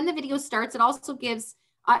 and when the video starts, it also gives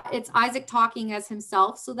it's Isaac talking as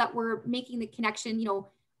himself, so that we're making the connection, you know,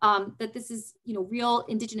 that this is, you know, real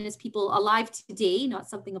Indigenous people alive today, not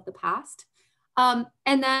something of the past. And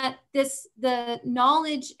that the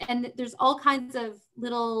knowledge, and there's all kinds of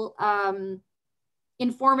little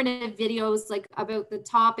informative videos like about the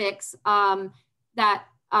topics that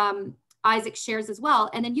Isaac shares as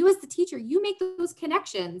well. And then you as the teacher, you make those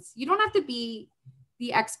connections. You don't have to be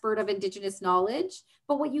the expert of Indigenous knowledge,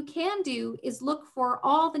 but what you can do is look for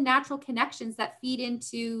all the natural connections that feed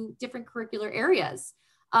into different curricular areas.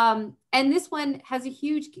 And this one has a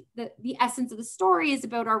huge, the essence of the story is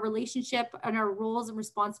about our relationship and our roles and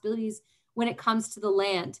responsibilities when it comes to the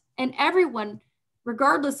land. And everyone,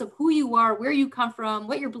 regardless of who you are, where you come from,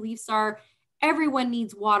 what your beliefs are, everyone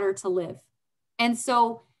needs water to live. And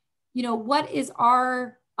so, you know, what is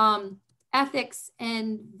our ethics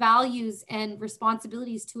and values and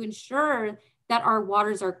responsibilities to ensure that our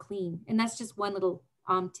waters are clean? And that's just one little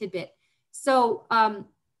tidbit. So,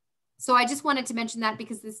 so I just wanted to mention that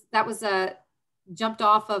because that was jumped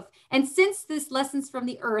off of, and since this Lessons from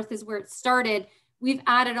the Earth is where it started, we've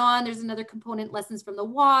added on, there's another component, Lessons from the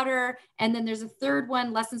Water, and then there's a third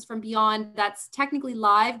one, Lessons from Beyond, that's technically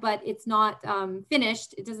live, but it's not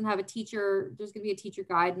finished. It doesn't have a teacher, there's gonna be a teacher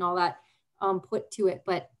guide and all that put to it,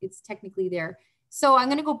 but it's technically there. So I'm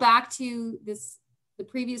gonna go back to the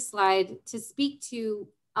previous slide to speak to,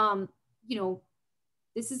 you know,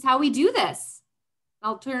 this is how we do this.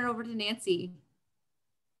 I'll turn it over to Nancy.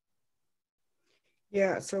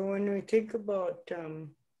 Yeah, so when we think about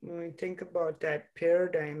that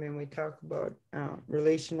paradigm and we talk about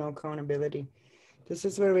relational accountability, this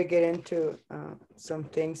is where we get into some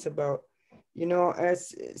things about, you know,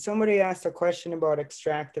 as somebody asked a question about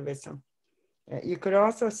extractivism. You could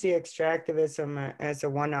also see extractivism as a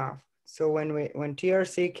one-off. So when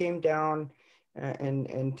TRC came down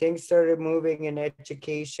and things started moving in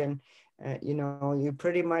education, you know, you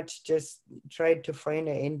pretty much just tried to find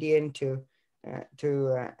an Indian to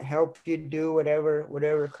help you do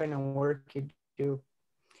whatever kind of work you do.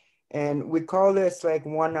 And we call this like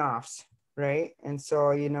one-offs, right? And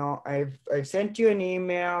so, you know, I've sent you an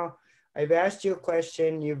email, I've asked you a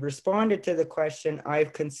question, you've responded to the question,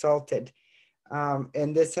 I've consulted.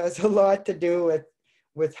 And this has a lot to do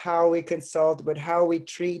with how we consult, but how we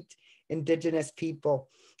treat Indigenous people.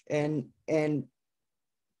 And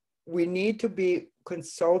we need to be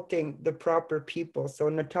consulting the proper people. So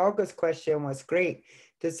Natalka's question was great.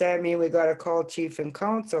 Does that mean we got to call chief and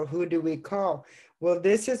council? Who do we call? Well,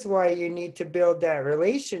 this is why you need to build that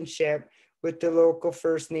relationship with the local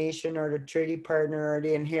First Nation or the treaty partner or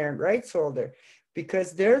the inherent rights holder,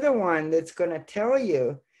 because they're the one that's going to tell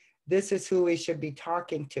you this is who we should be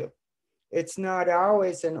talking to. It's not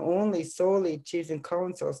always and only solely chiefs and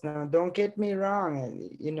councils. Now, don't get me wrong.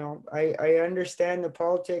 You know, I understand the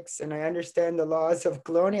politics and I understand the laws of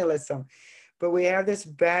colonialism, but we have this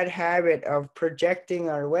bad habit of projecting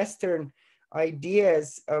our Western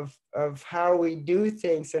ideas of how we do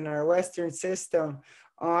things in our Western system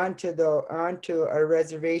onto our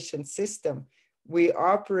reservation system. We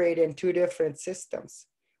operate in two different systems.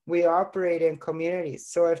 We operate in communities.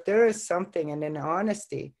 So if there is something, and in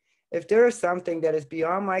honesty, if there is something that is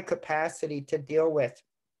beyond my capacity to deal with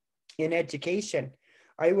in education,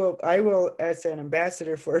 I will, as an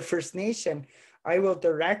ambassador for a First Nation, I will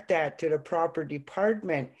direct that to the proper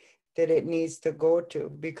department that it needs to go to,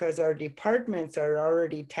 because our departments are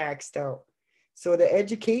already taxed out. So the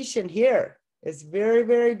education here is very,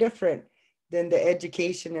 very different than the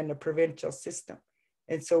education in the provincial system.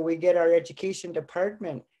 And so we get our education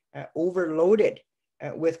department overloaded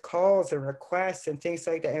with calls and requests and things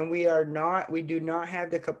like that. And we do not have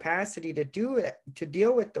the capacity to do it, to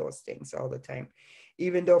deal with those things all the time,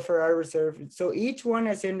 even though for our reserve. So each one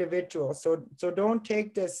is individual. So don't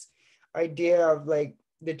take this idea of like,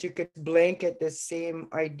 that you could blanket the same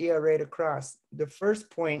idea right across. The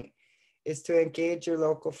first point is to engage your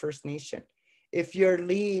local First Nation. If your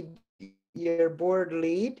board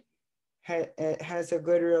lead has a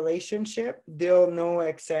good relationship, they'll know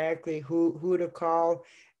exactly who to call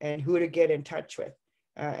and who to get in touch with.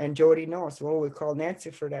 And Jodie knows, well, we call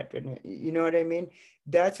Nancy for that. You know what I mean?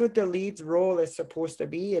 That's what the lead's role is supposed to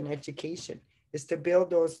be in education, is to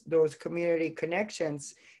build those community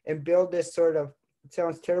connections and build this sort of, it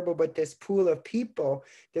sounds terrible, but this pool of people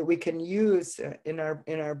that we can use in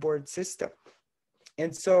our board system.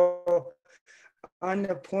 And so on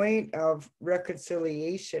the point of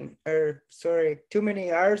reconciliation, or sorry, too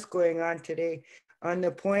many R's going on today, on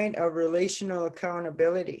the point of relational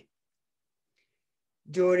accountability,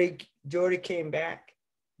 Jodie came back.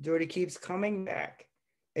 Jodie keeps coming back.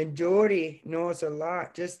 And Jodie knows a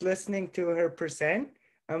lot. Just listening to her present,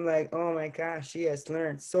 I'm like, oh my gosh, she has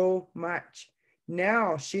learned so much.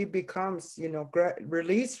 Now she becomes, you know,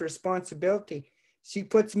 release responsibility. She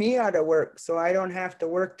puts me out of work, so I don't have to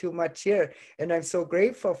work too much here. And I'm so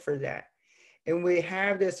grateful for that. And we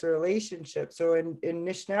have this relationship. So in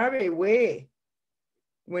Anishinaabe way,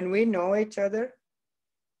 when we know each other,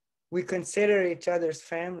 we consider each other's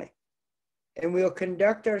family. And we'll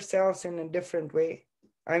conduct ourselves in a different way.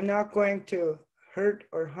 I'm not going to hurt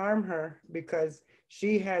or harm her because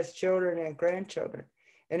she has children and grandchildren.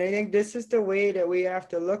 And I think this is the way that we have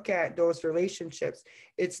to look at those relationships.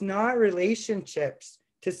 It's not relationships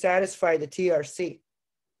to satisfy the TRC.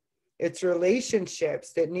 It's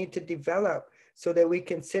relationships that need to develop so that we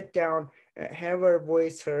can sit down, have our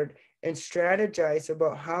voice heard, and strategize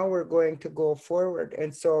about how we're going to go forward.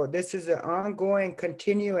 And so this is an ongoing,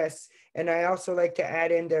 continuous, and I also like to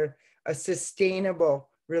add in there, a sustainable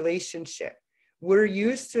relationship. We're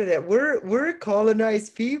used to that. We're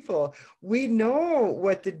colonized people. We know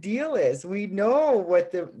what the deal is. We know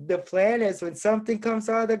what the plan is. When something comes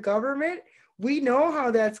out of the government, we know how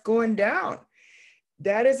that's going down.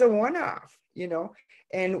 That is a one-off, you know,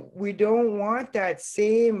 and we don't want that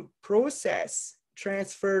same process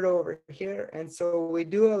transferred over here. And so we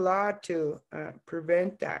do a lot to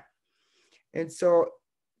prevent that. And so,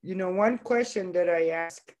 you know, one question that I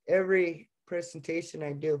ask every presentation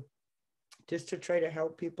I do, just to try to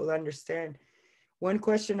help people understand, one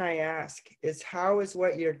question I ask is, how is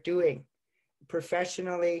what you're doing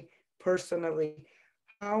professionally, personally,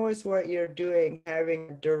 how is what you're doing having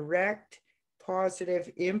a direct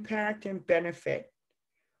positive impact and benefit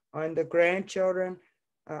on the grandchildren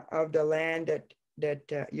of the land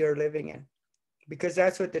that you're living in? Because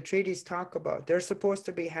that's what the treaties talk about. They're supposed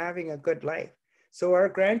to be having a good life. So our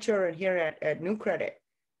grandchildren here at New Credit,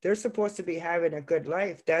 they're supposed to be having a good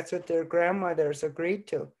life. That's what their grandmothers agreed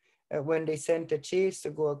to when they sent the chiefs to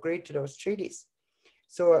go agree to those treaties.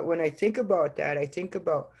 So when I think about that, I think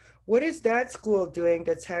about, what is that school doing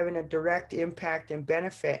that's having a direct impact and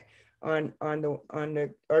benefit on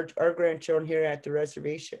our grandchildren here at the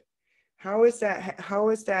reservation? How is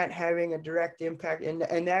that having a direct impact?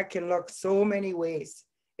 And that can look so many ways.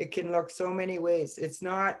 It can look so many ways. It's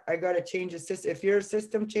not, I got to change the system. If you're a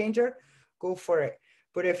system changer, go for it.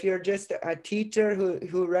 But if you're just a teacher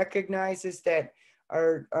who recognizes that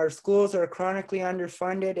our schools are chronically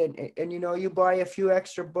underfunded, and you know, you buy a few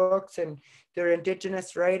extra books and they're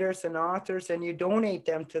Indigenous writers and authors, and you donate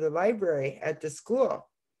them to the library at the school,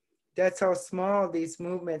 that's how small these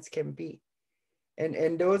movements can be.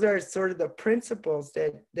 And those are sort of the principles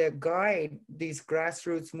that guide these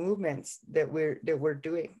grassroots movements that we're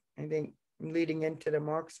doing, I think, leading into the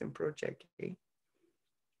Moccasin Project.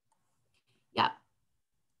 Yeah.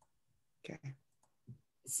 Okay.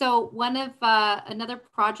 So one of another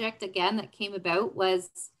project again that came about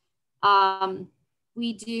was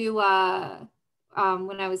we do when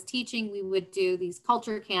I was teaching, we would do these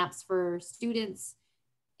culture camps for students,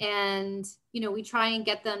 and you know, we try and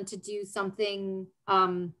get them to do something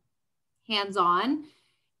hands-on.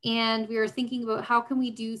 And we were thinking about, how can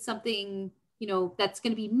we do something, you know, that's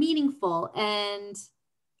going to be meaningful. And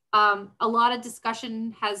a lot of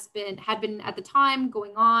discussion had been at the time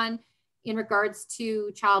going on in regards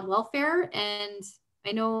to child welfare. And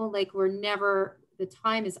I know, like, the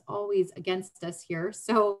time is always against us here.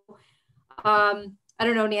 So I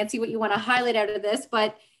don't know, Nancy, what you want to highlight out of this,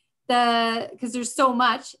 but because there's so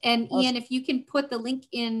much. And Ian, if you can put the link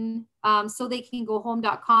in so they can go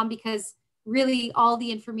home.com, because really all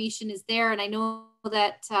the information is there. And I know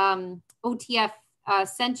that OTF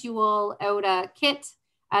sent you all out a kit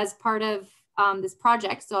as part of this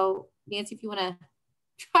project. So Nancy, if you want to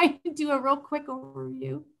try to do a real quick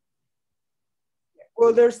overview.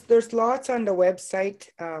 Well, there's lots on the website.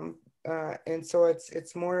 And so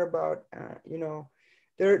it's more about, you know,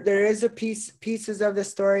 there is pieces of the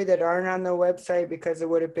story that aren't on the website because it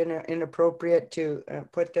would have been inappropriate to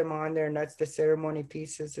put them on there, and that's the ceremony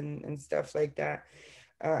pieces and stuff like that.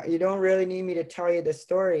 You don't really need me to tell you the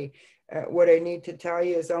story. What I need to tell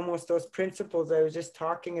you is almost those principles I was just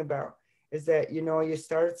talking about, is that, you know, you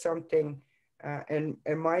start something, and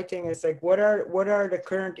my thing is like, what are the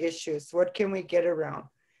current issues? What can we get around?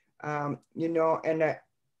 You know, and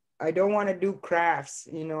I don't want to do crafts.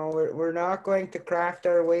 You know, we're not going to craft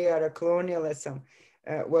our way out of colonialism.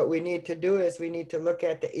 What we need to do is we need to look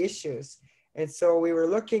at the issues. And so we were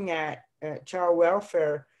looking at child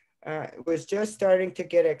welfare was just starting to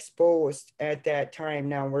get exposed at that time.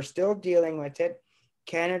 Now we're still dealing with it.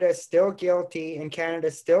 Canada's still guilty, and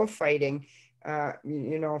Canada's still fighting,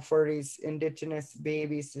 you know, for these Indigenous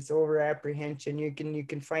babies, this over apprehension. You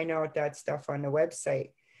can find out that stuff on the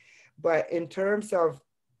website. But in terms of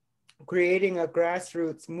creating a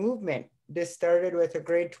grassroots movement, this started with a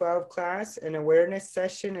grade 12 class, an awareness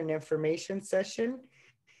session, an information session.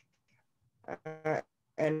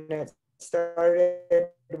 And it started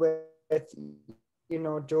with, you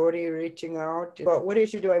know, Jodie reaching out. But what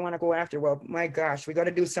issue do I want to go after? Well, my gosh, we got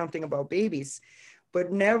to do something about babies,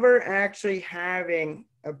 but never actually having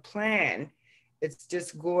a plan. It's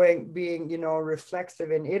just being, you know, reflexive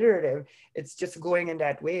and iterative. It's just going in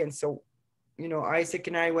that way. And so, you know, Isaac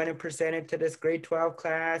and I went and presented to this grade 12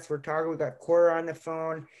 class. We got Cora on the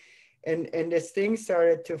phone, and this thing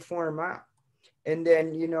started to form up. And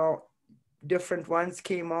then, you know, different ones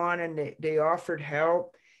came on and they offered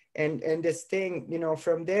help. And this thing, you know,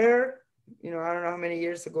 from there, you know, I don't know how many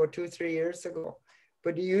years ago, 2-3 years ago,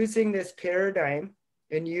 but using this paradigm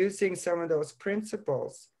and using some of those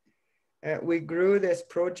principles, we grew this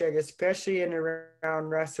project, especially in around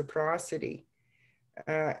reciprocity.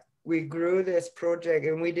 We grew this project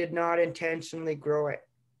and we did not intentionally grow it.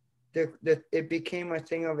 It became a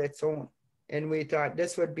thing of its own. And we thought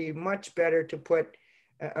this would be much better to put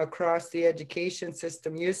across the education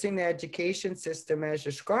system, using the education system as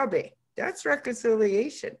a scabe. That's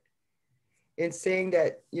reconciliation. In saying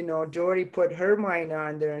that, you know, Jodie put her mind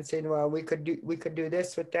on there and saying, well, we could do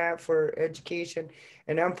this with that for education.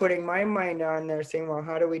 And I'm putting my mind on there saying, well,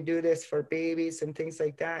 how do we do this for babies and things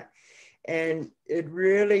like that? And it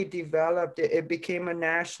really developed, it became a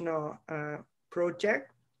national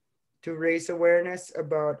project to raise awareness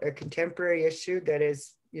about a contemporary issue that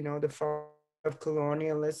is, you know, the fall of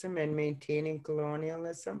colonialism and maintaining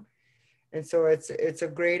colonialism. And so it's a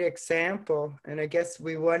great example. And I guess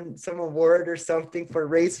we won some award or something for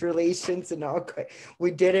race relations and all.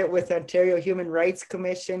 We did it with Ontario Human Rights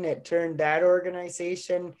Commission. It turned that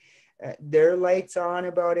organization, their lights on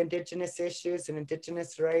about Indigenous issues and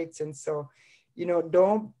Indigenous rights. And so, you know,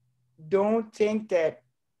 don't think that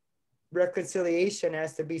reconciliation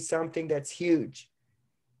has to be something that's huge.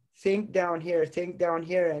 Think down here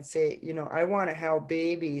and say, you know, I want to help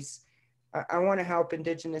babies. I want to help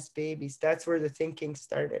Indigenous babies. That's where the thinking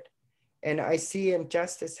started. And I see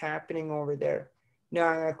injustice happening over there. Now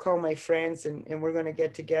I'm going to call my friends and we're going to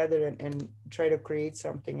get together and try to create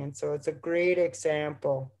something. And so it's a great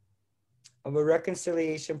example of a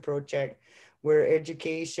reconciliation project where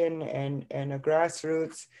education and a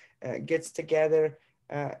grassroots gets together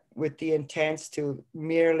with the intents to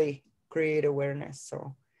merely create awareness.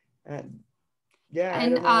 So yeah,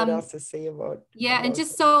 and, I don't know what else to say about. Yeah, about and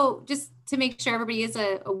just to make sure everybody is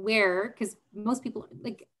aware, because most people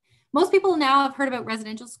now have heard about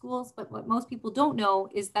residential schools, but what most people don't know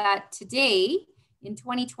is that today in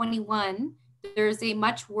 2021, there's a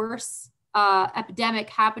much worse epidemic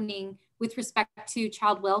happening with respect to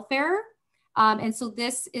child welfare. And so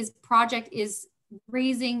this project is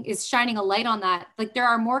shining a light on that. Like there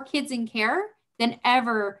are more kids in care than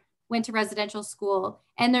ever went to residential school,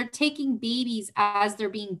 and they're taking babies as they're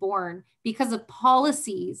being born because of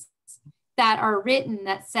policies that are written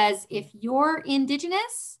that says if you're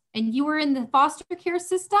Indigenous and you are in the foster care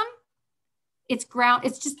system, it's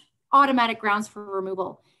just automatic grounds for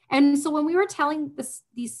removal. And so when we were telling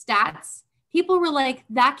these stats, people were like,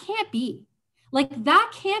 that can't be. Like,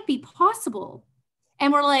 that can't be possible.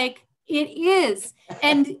 And we're like, it is.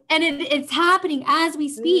 And it's happening as we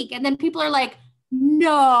speak. And then people are like,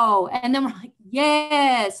 no. And then we're like,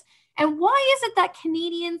 yes. And why is it that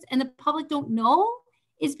Canadians and the public don't know?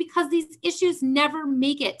 Is because these issues never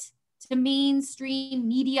make it to mainstream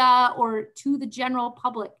media or to the general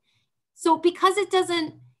public. So because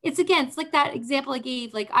it's like that example I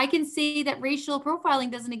gave, like I can say that racial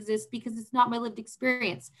profiling doesn't exist because it's not my lived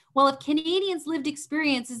experience. Well, if Canadians' lived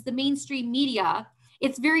experience is the mainstream media,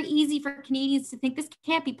 it's very easy for Canadians to think this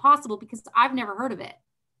can't be possible because I've never heard of it.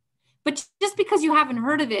 But just because you haven't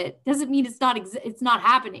heard of it doesn't mean it's not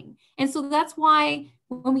happening. And so that's why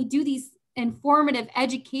when we do these informative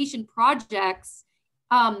education projects,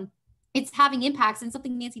 it's having impacts. And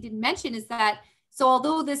something Nancy didn't mention is that, so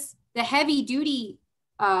although the heavy duty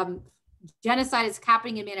genocide is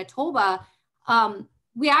happening in Manitoba,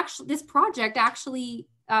 this project actually,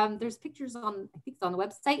 there's pictures I think it's on the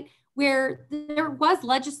website, where there was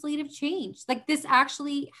legislative change. Like this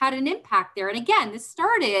actually had an impact there. And again, this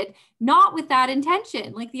started not with that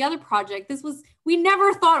intention, like the other project. We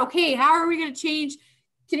never thought, okay, how are we going to change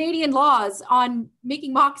Canadian laws on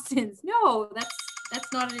making moccasins? No,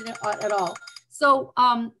 that's not it at all. So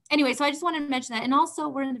anyway, so I just wanted to mention that. And also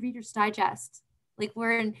we're in the Reader's Digest. Like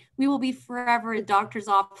we will be forever in doctor's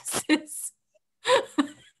offices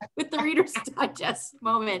with the Reader's Digest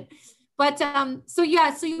moment. But so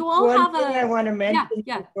yeah, so you all have I want to mention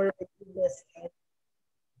before we do this.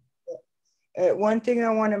 One thing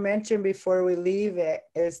I want to mention before we leave it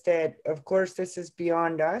is that, of course, this is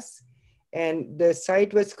beyond us. And the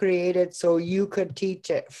site was created so you could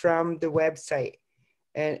teach it from the website.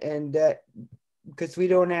 And that, because we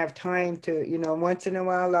don't have time to, once in a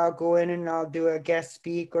while I'll go in and I'll do a guest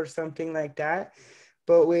speak or something like that.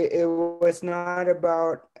 But it was not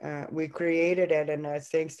about, we created it, and that's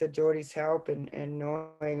thanks to Jodie's help and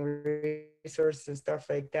knowing resources and stuff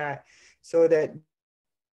like that, so that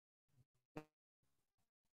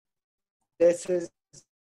this is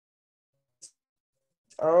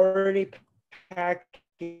already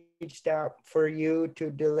packaged up for you to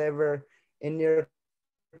deliver in your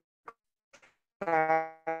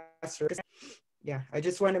classroom. Yeah, I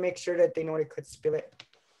just want to make sure that they know they could spill it.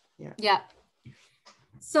 Yeah. Yeah.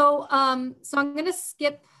 So, so I'm going to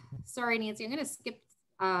skip, sorry, Nancy, I'm going to skip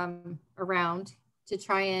around to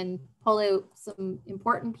try and pull out some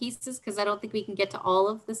important pieces because I don't think we can get to all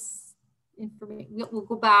of this information. We'll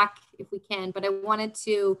go back if we can, but I wanted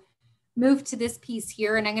to move to this piece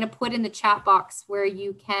here, and I'm going to put in the chat box where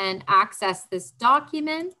you can access this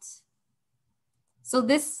document. So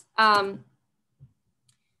this, because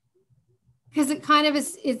it kind of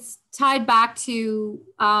is, it's tied back to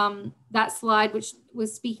that slide, which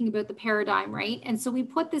was speaking about the paradigm, right? And so we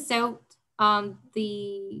put this out on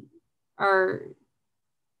the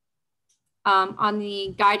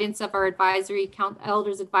guidance of our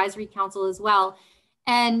elders advisory council as well.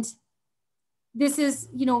 And this is,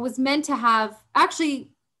 you know, was meant to have, actually,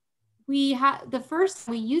 the first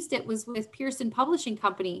we used it was with Pearson Publishing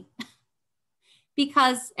Company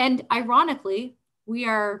because, and ironically, we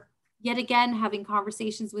are yet again having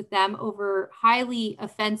conversations with them over highly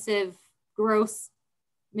offensive, gross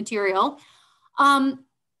material.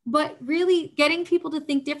 But really getting people to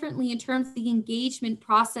think differently in terms of the engagement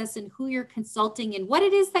process and who you're consulting and what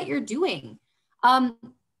it is that you're doing.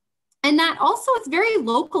 And that also it's very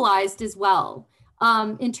localized as well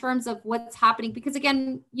in terms of what's happening, because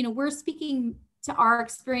again, you know, we're speaking to our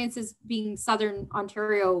experiences being Southern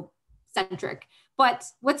Ontario centric, but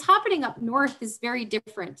what's happening up north is very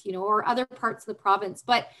different, you know, or other parts of the province.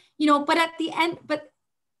 But, you know, but at the end, but,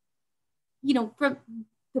 you know, from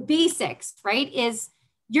the basics, right, is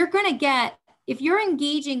you're going to get, if you're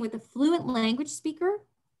engaging with a fluent language speaker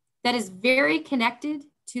that is very connected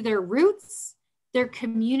to their roots, their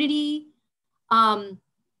community,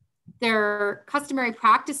 their customary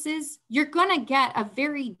practices, you're going to get a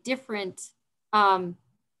very different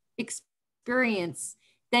experience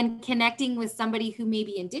than connecting with somebody who may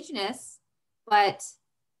be Indigenous, but,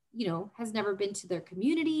 you know, has never been to their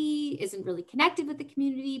community, isn't really connected with the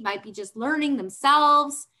community, might be just learning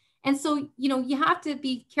themselves. And so, you know, you have to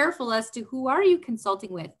be careful as to who are you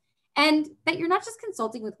consulting with, and that you're not just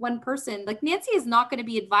consulting with one person. Like Nancy is not going to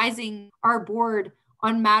be advising our board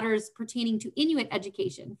on matters pertaining to Inuit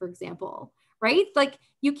education, for example, right? Like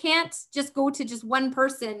you can't just go to just one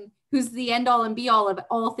person who's the end all and be all of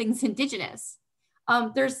all things Indigenous.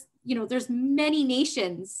 There's, you know, there's many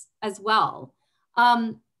nations as well.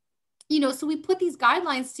 You know, so we put these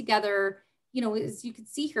guidelines together, you know, as you can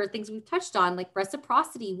see here, things we've touched on, like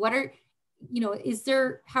reciprocity. What are, you know, is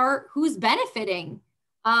there, who's benefiting?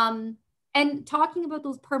 And talking about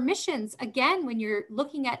those permissions, again, when you're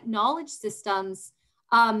looking at knowledge systems,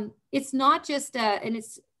 it's not just,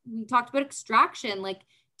 we talked about extraction, like,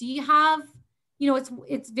 do you have, you know,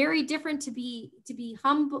 it's very different to be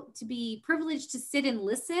humble, to be privileged to sit and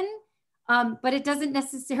listen, but it doesn't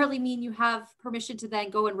necessarily mean you have permission to then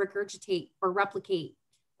go and regurgitate or replicate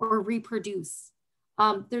or reproduce.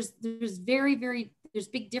 There's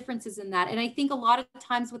big differences in that. And I think a lot of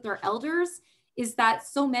times with our elders is that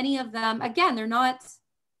so many of them, again, they're not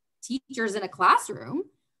teachers in a classroom.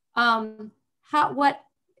 And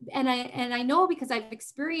I know because I've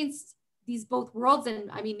experienced these both worlds,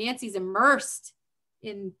 and I mean, Nancy's immersed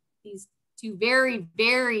in these two very,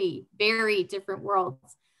 very, very different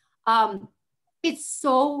worlds. It's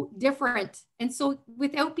so different. And so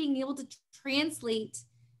without being able to translate,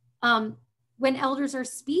 when elders are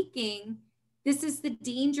speaking, this is the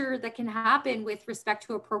danger that can happen with respect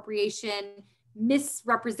to appropriation,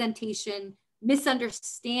 misrepresentation,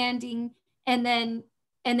 misunderstanding, and then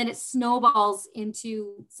it snowballs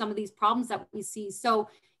into some of these problems that we see. So,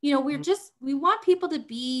 you know, we want people to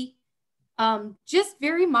be just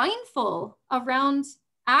very mindful around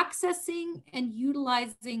accessing and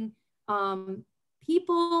utilizing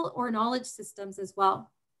people or knowledge systems as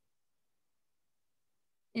well.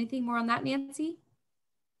 Anything more on that, Nancy?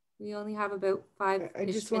 We only have about 5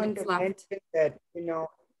 minutes left. That, you know,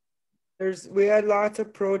 we had lots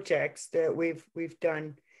of projects that we've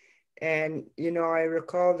done. And, you know, I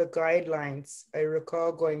recall the guidelines. I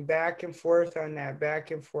recall going back and forth on that,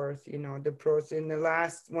 you know, the process. In the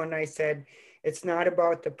last one, I said, it's not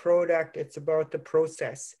about the product, it's about the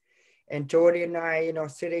process. And Jodie and I, you know,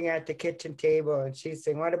 sitting at the kitchen table, and she's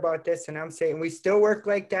saying, what about this? And I'm saying, we still work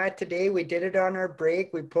like that today. We did it on our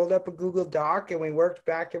break. We pulled up a Google Doc and we worked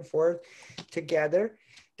back and forth together.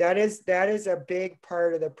 That is a big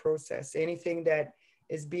part of the process. Anything that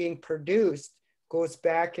is being produced goes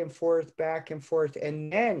back and forth,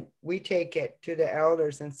 and then we take it to the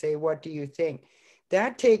elders and say, what do you think?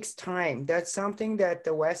 That takes time. That's something that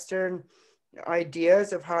the Western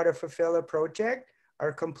ideas of how to fulfill a project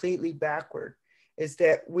are completely backward. is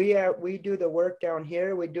that we do the work down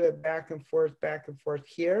here, we do it back and forth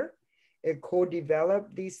here, and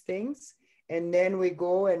co-develop these things. And then we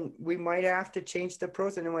go and we might have to change the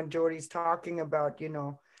process. And when Jodie's talking about, you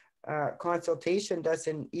know, consultation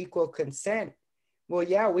doesn't equal consent. Well,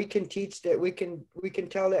 yeah, we can teach that, we can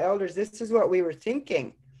tell the elders, this is what we were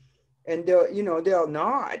thinking. And they'll, you know, they'll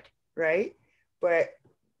nod, right? But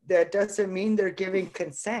that doesn't mean they're giving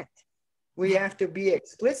consent. We have to be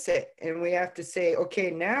explicit, and we have to say,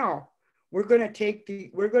 okay, now we're going to take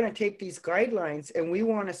these guidelines and we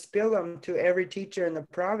want to spill them to every teacher in the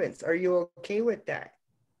province. Are you okay with that?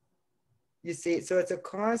 You see, so it's a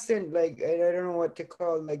constant, like, I don't know what to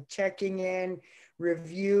call it, like checking in,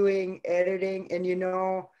 reviewing, editing, and, you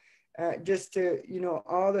know, just to, you know,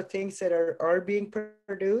 all the things that are being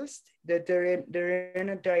produced, that they're in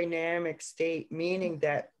a dynamic state, meaning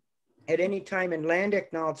that at any time, and land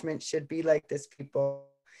acknowledgements should be like this, people,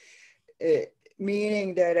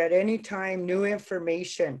 meaning that at any time, new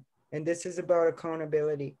information, and this is about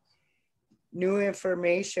accountability, new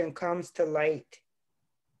information comes to light,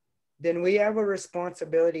 then we have a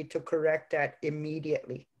responsibility to correct that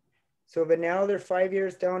immediately. So if an elder 5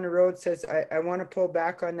 years down the road says, I want to pull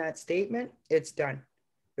back on that statement, it's done.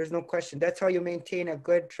 There's no question. That's how you maintain a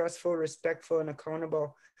good, trustful, respectful, and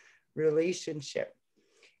accountable relationship.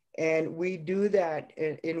 And we do that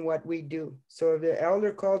in what we do. So if the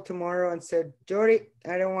elder called tomorrow and said, Jodie,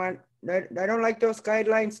 I don't like those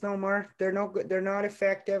guidelines no more. They're no good. They're not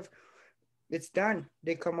effective. It's done.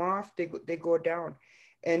 They come off, they go down.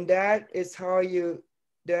 And that is how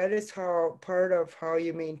part of how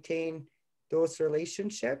you maintain those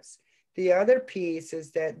relationships. The other piece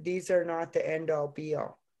is that these are not the end all be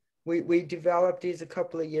all. We developed these a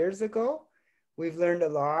couple of years ago. We've learned a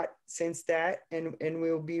lot since that, and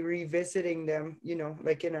we'll be revisiting them, you know,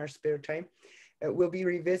 like in our spare time. We'll be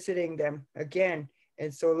revisiting them again.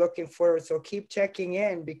 And so looking forward, so keep checking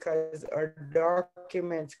in, because our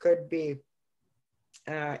documents could be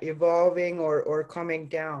evolving or coming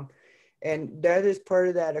down. And that is part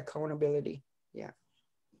of that accountability. Yeah.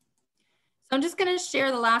 So I'm just going to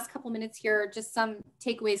share the last couple minutes here, just some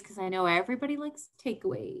takeaways, because I know everybody likes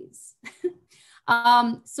takeaways.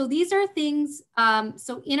 So these are things,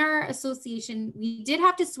 so in our association, we did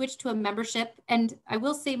have to switch to a membership. And I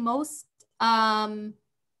will say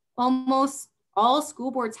almost all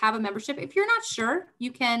school boards have a membership. If you're not sure,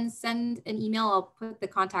 you can send an email. I'll put the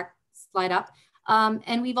contact slide up.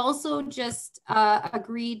 And we've also just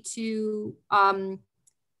agreed to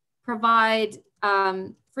provide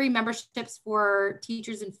free memberships for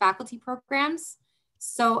teachers and faculty programs.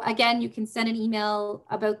 So again, you can send an email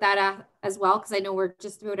about that as well, because I know we're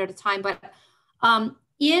just about out of time. But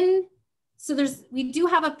we do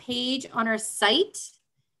have a page on our site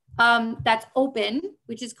that's open,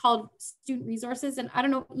 which is called Student Resources. And I don't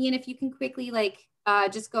know, Ian, if you can quickly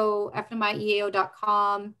just go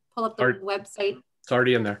FNMIEAO.com, pull up the website. It's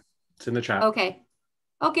already in there. It's in the chat. Okay.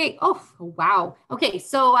 Oh, wow. Okay.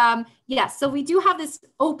 So yeah, so we do have this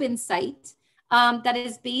open site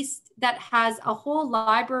that has a whole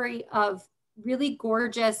library of really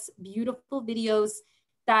gorgeous, beautiful videos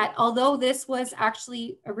that, although this was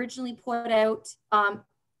actually originally put out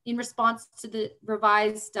in response to the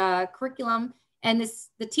revised curriculum, and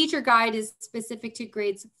the teacher guide is specific to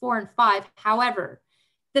grades 4 and 5. However,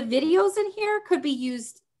 the videos in here could be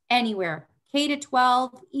used anywhere, K to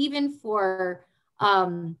 12, even for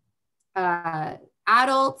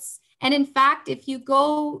adults. And in fact, if you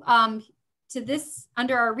go to this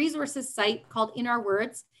under our resources site called In Our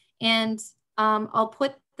Words, and I'll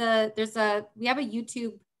put we have a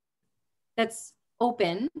YouTube that's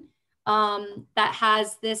open that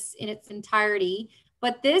has this in its entirety.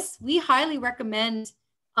 But this, we highly recommend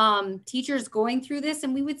teachers going through this,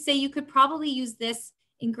 and we would say you could probably use this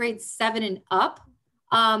in grades 7 and up.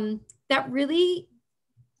 That really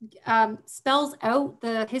spells out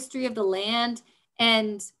the history of the land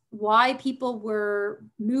and why people were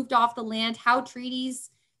moved off the land, how treaties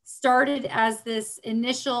started as this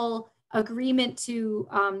initial agreement to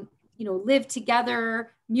live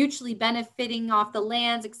together, mutually benefiting off the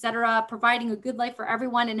lands, et cetera, providing a good life for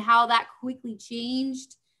everyone, and how that quickly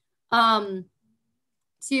changed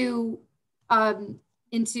into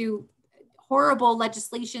horrible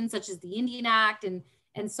legislation such as the Indian Act and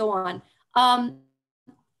so on. And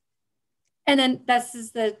then this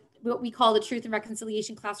is what we call the Truth and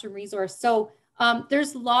Reconciliation Classroom Resource. So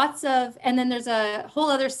there's lots of, and then there's a whole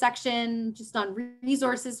other section just on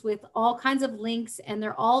resources with all kinds of links, and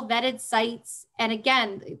they're all vetted sites. And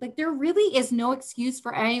again, like, there really is no excuse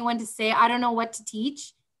for anyone to say, I don't know what to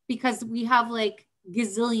teach, because we have like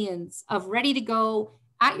gazillions of ready to go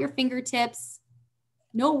at your fingertips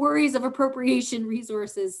no worries of appropriation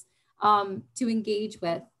resources to engage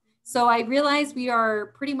with. So I realize we are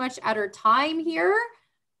pretty much at our time here.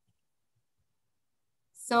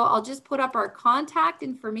 So I'll just put up our contact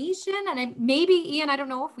information, and maybe, Ian, I don't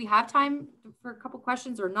know if we have time for a couple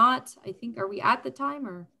questions or not. I think, are we at the time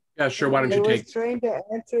or? Yeah, sure. Why don't you take? I was trying to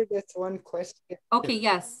answer this one question. Okay,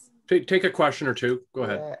 yes. Take a question or two. Go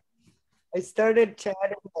ahead. Yeah. I started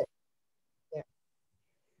chatting. Yeah.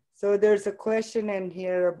 So there's a question in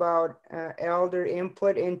here about elder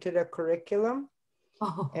input into the curriculum.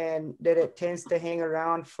 Oh. And that it tends to hang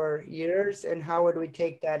around for years, and how would we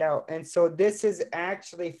take that out? And so this is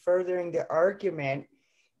actually furthering the argument.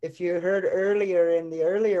 If you heard earlier in the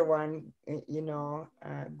earlier one, you know,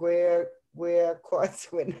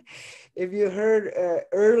 if you heard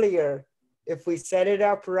earlier, if we set it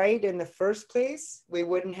up right in the first place, we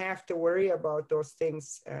wouldn't have to worry about those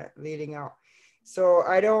things leading out. So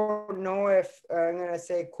I don't know if I'm going to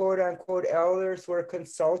say quote unquote elders were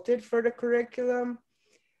consulted for the curriculum.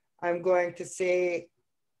 I'm going to say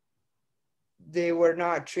they were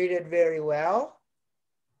not treated very well,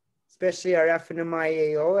 especially our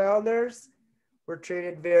FNMIEAO elders were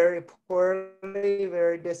treated very poorly,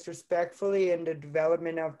 very disrespectfully in the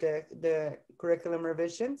development of the curriculum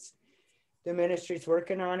revisions. The ministry is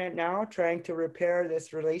working on it now, trying to repair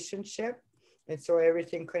this relationship. And so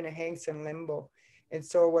everything kind of hangs in limbo. And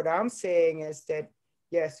so what I'm saying is that,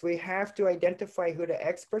 yes, we have to identify who the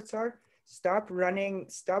experts are. Stop running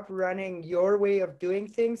your way of doing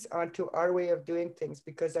things onto our way of doing things,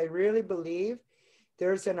 because I really believe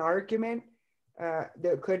there's an argument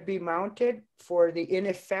that could be mounted for the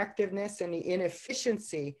ineffectiveness and the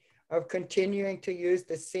inefficiency of continuing to use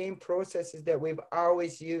the same processes that we've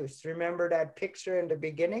always used. Remember that picture in the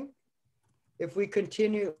beginning? If we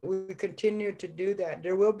continue to do that,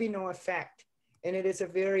 there will be no effect. And it is a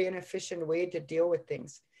very inefficient way to deal with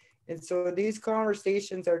things. And so these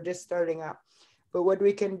conversations are just starting up. But what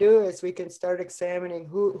we can do is we can start examining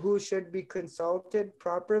who should be consulted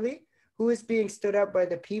properly, who is being stood up by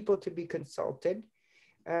the people to be consulted.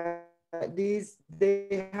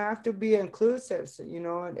 They have to be inclusive. So, you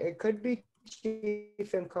know, it could be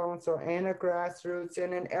chief and council and a grassroots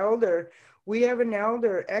and an elder. We have an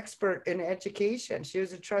elder expert in education. She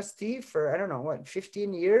was a trustee for, I don't know, what,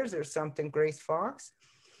 15 years or something, Grace Fox.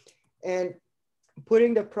 And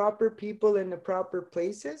putting the proper people in the proper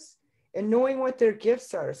places and knowing what their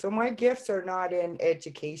gifts are. So my gifts are not in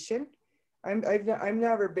education. I've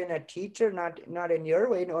never been a teacher, not in your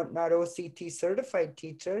way, not OCT certified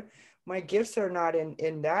teacher. My gifts are not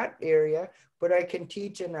in that area, but I can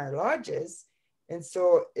teach in our lodges. And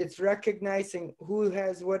so it's recognizing who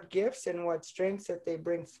has what gifts and what strengths that they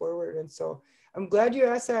bring forward. And so I'm glad you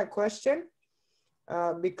asked that question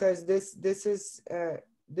because this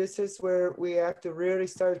is where we have to really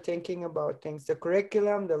start thinking about things. The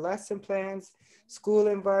curriculum, the lesson plans, school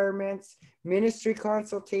environments, ministry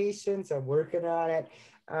consultations, I'm working on it,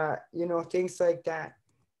 you know, things like that.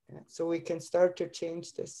 So we can start to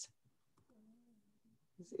change this.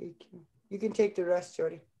 You can take the rest,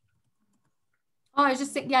 Jodie. Oh, I was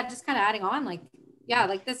just saying, yeah, just kind of adding on, like, yeah,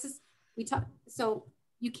 like this is, we talk, so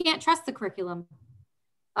you can't trust the curriculum.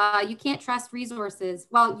 You can't trust resources.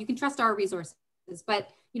 Well, you can trust our resources, but,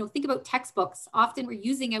 you know, think about textbooks. Often we're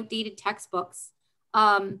using outdated textbooks.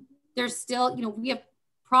 There's still, you know, we have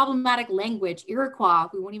problematic language, Iroquois.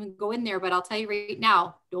 We won't even go in there, but I'll tell you right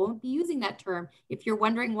now, don't be using that term. If you're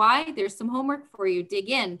wondering why, there's some homework for you, dig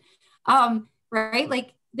in. Right?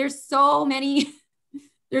 Like there's so many,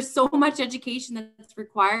 there's so much education that's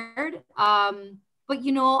required. But,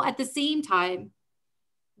 you know, at the same time,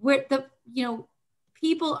 where the, you know,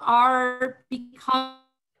 people are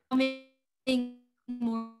becoming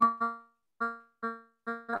more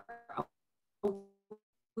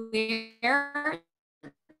aware.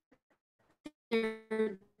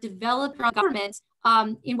 They're developing government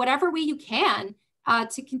in whatever way you can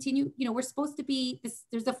to continue. You know, we're supposed to be this,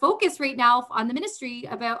 there's a focus right now on the ministry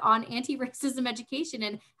on anti-racism education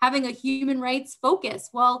and having a human rights focus.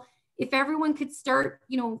 Well, if everyone could start,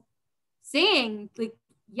 you know, saying like,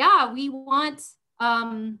 yeah, we want,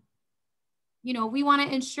 you know, we want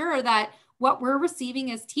to ensure that what we're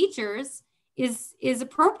receiving as teachers is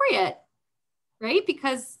appropriate, right?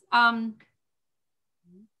 Because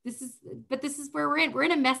this is where we're in. We're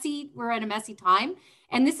in a messy time.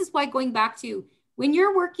 And this is why, going back to when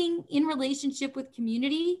you're working in relationship with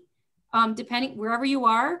community, depending wherever you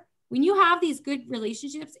are, when you have these good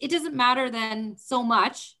relationships, it doesn't matter then so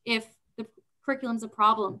much if the curriculum's a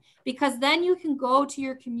problem, because then you can go to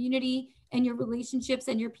your community and your relationships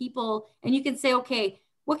and your people, and you can say, okay,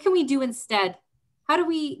 what can we do instead? How do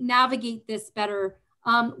we navigate this better?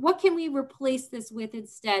 What can we replace this with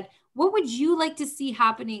instead? What would you like to see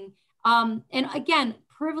happening? And again,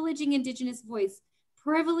 privileging Indigenous voice,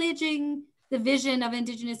 privileging the vision of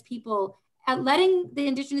Indigenous people, at letting the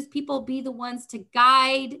Indigenous people be the ones to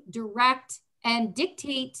guide, direct, and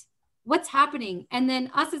dictate what's happening. And then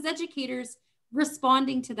us as educators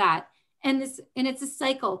responding to that. And it's a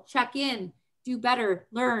cycle. Check in, do better,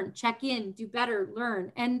 learn, check in, do better,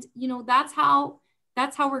 learn. And you know, that's how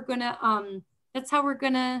we're gonna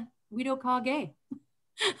Giidaakunadaad.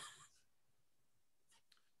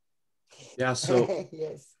 Yeah, so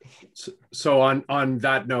yes. so on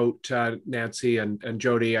that note, Nancy and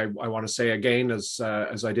Jodie, I want to say again, as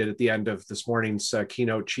I did at the end of this morning's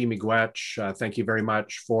keynote, Chi-miigwech, thank you very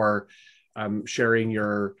much for sharing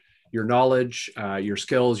your knowledge, your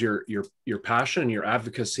skills, your passion, your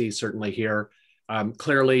advocacy. Certainly here,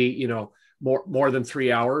 clearly, you know, more than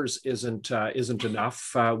 3 hours isn't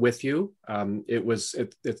enough with you.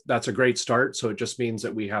 That's a great start. So it just means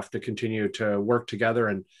that we have to continue to work together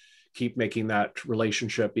and keep making that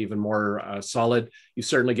relationship even more solid. You've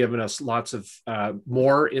certainly given us lots of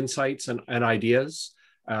more insights and ideas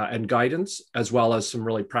and guidance, as well as some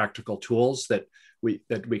really practical tools that we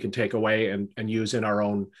can take away and use in our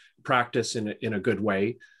own practice in a good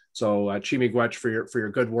way. So Chi-miigwech for your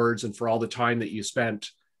good words and for all the time that you spent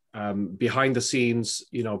behind the scenes,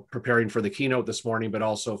 you know, preparing for the keynote this morning, but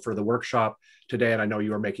also for the workshop today. And I know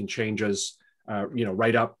you are making changes, you know,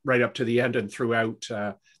 right up to the end and throughout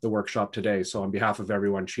the workshop today. So on behalf of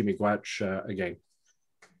everyone, Chi-miigwech again.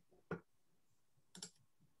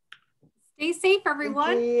 Stay safe,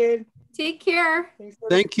 everyone. Take care.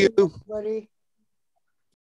 Thank you. Everybody.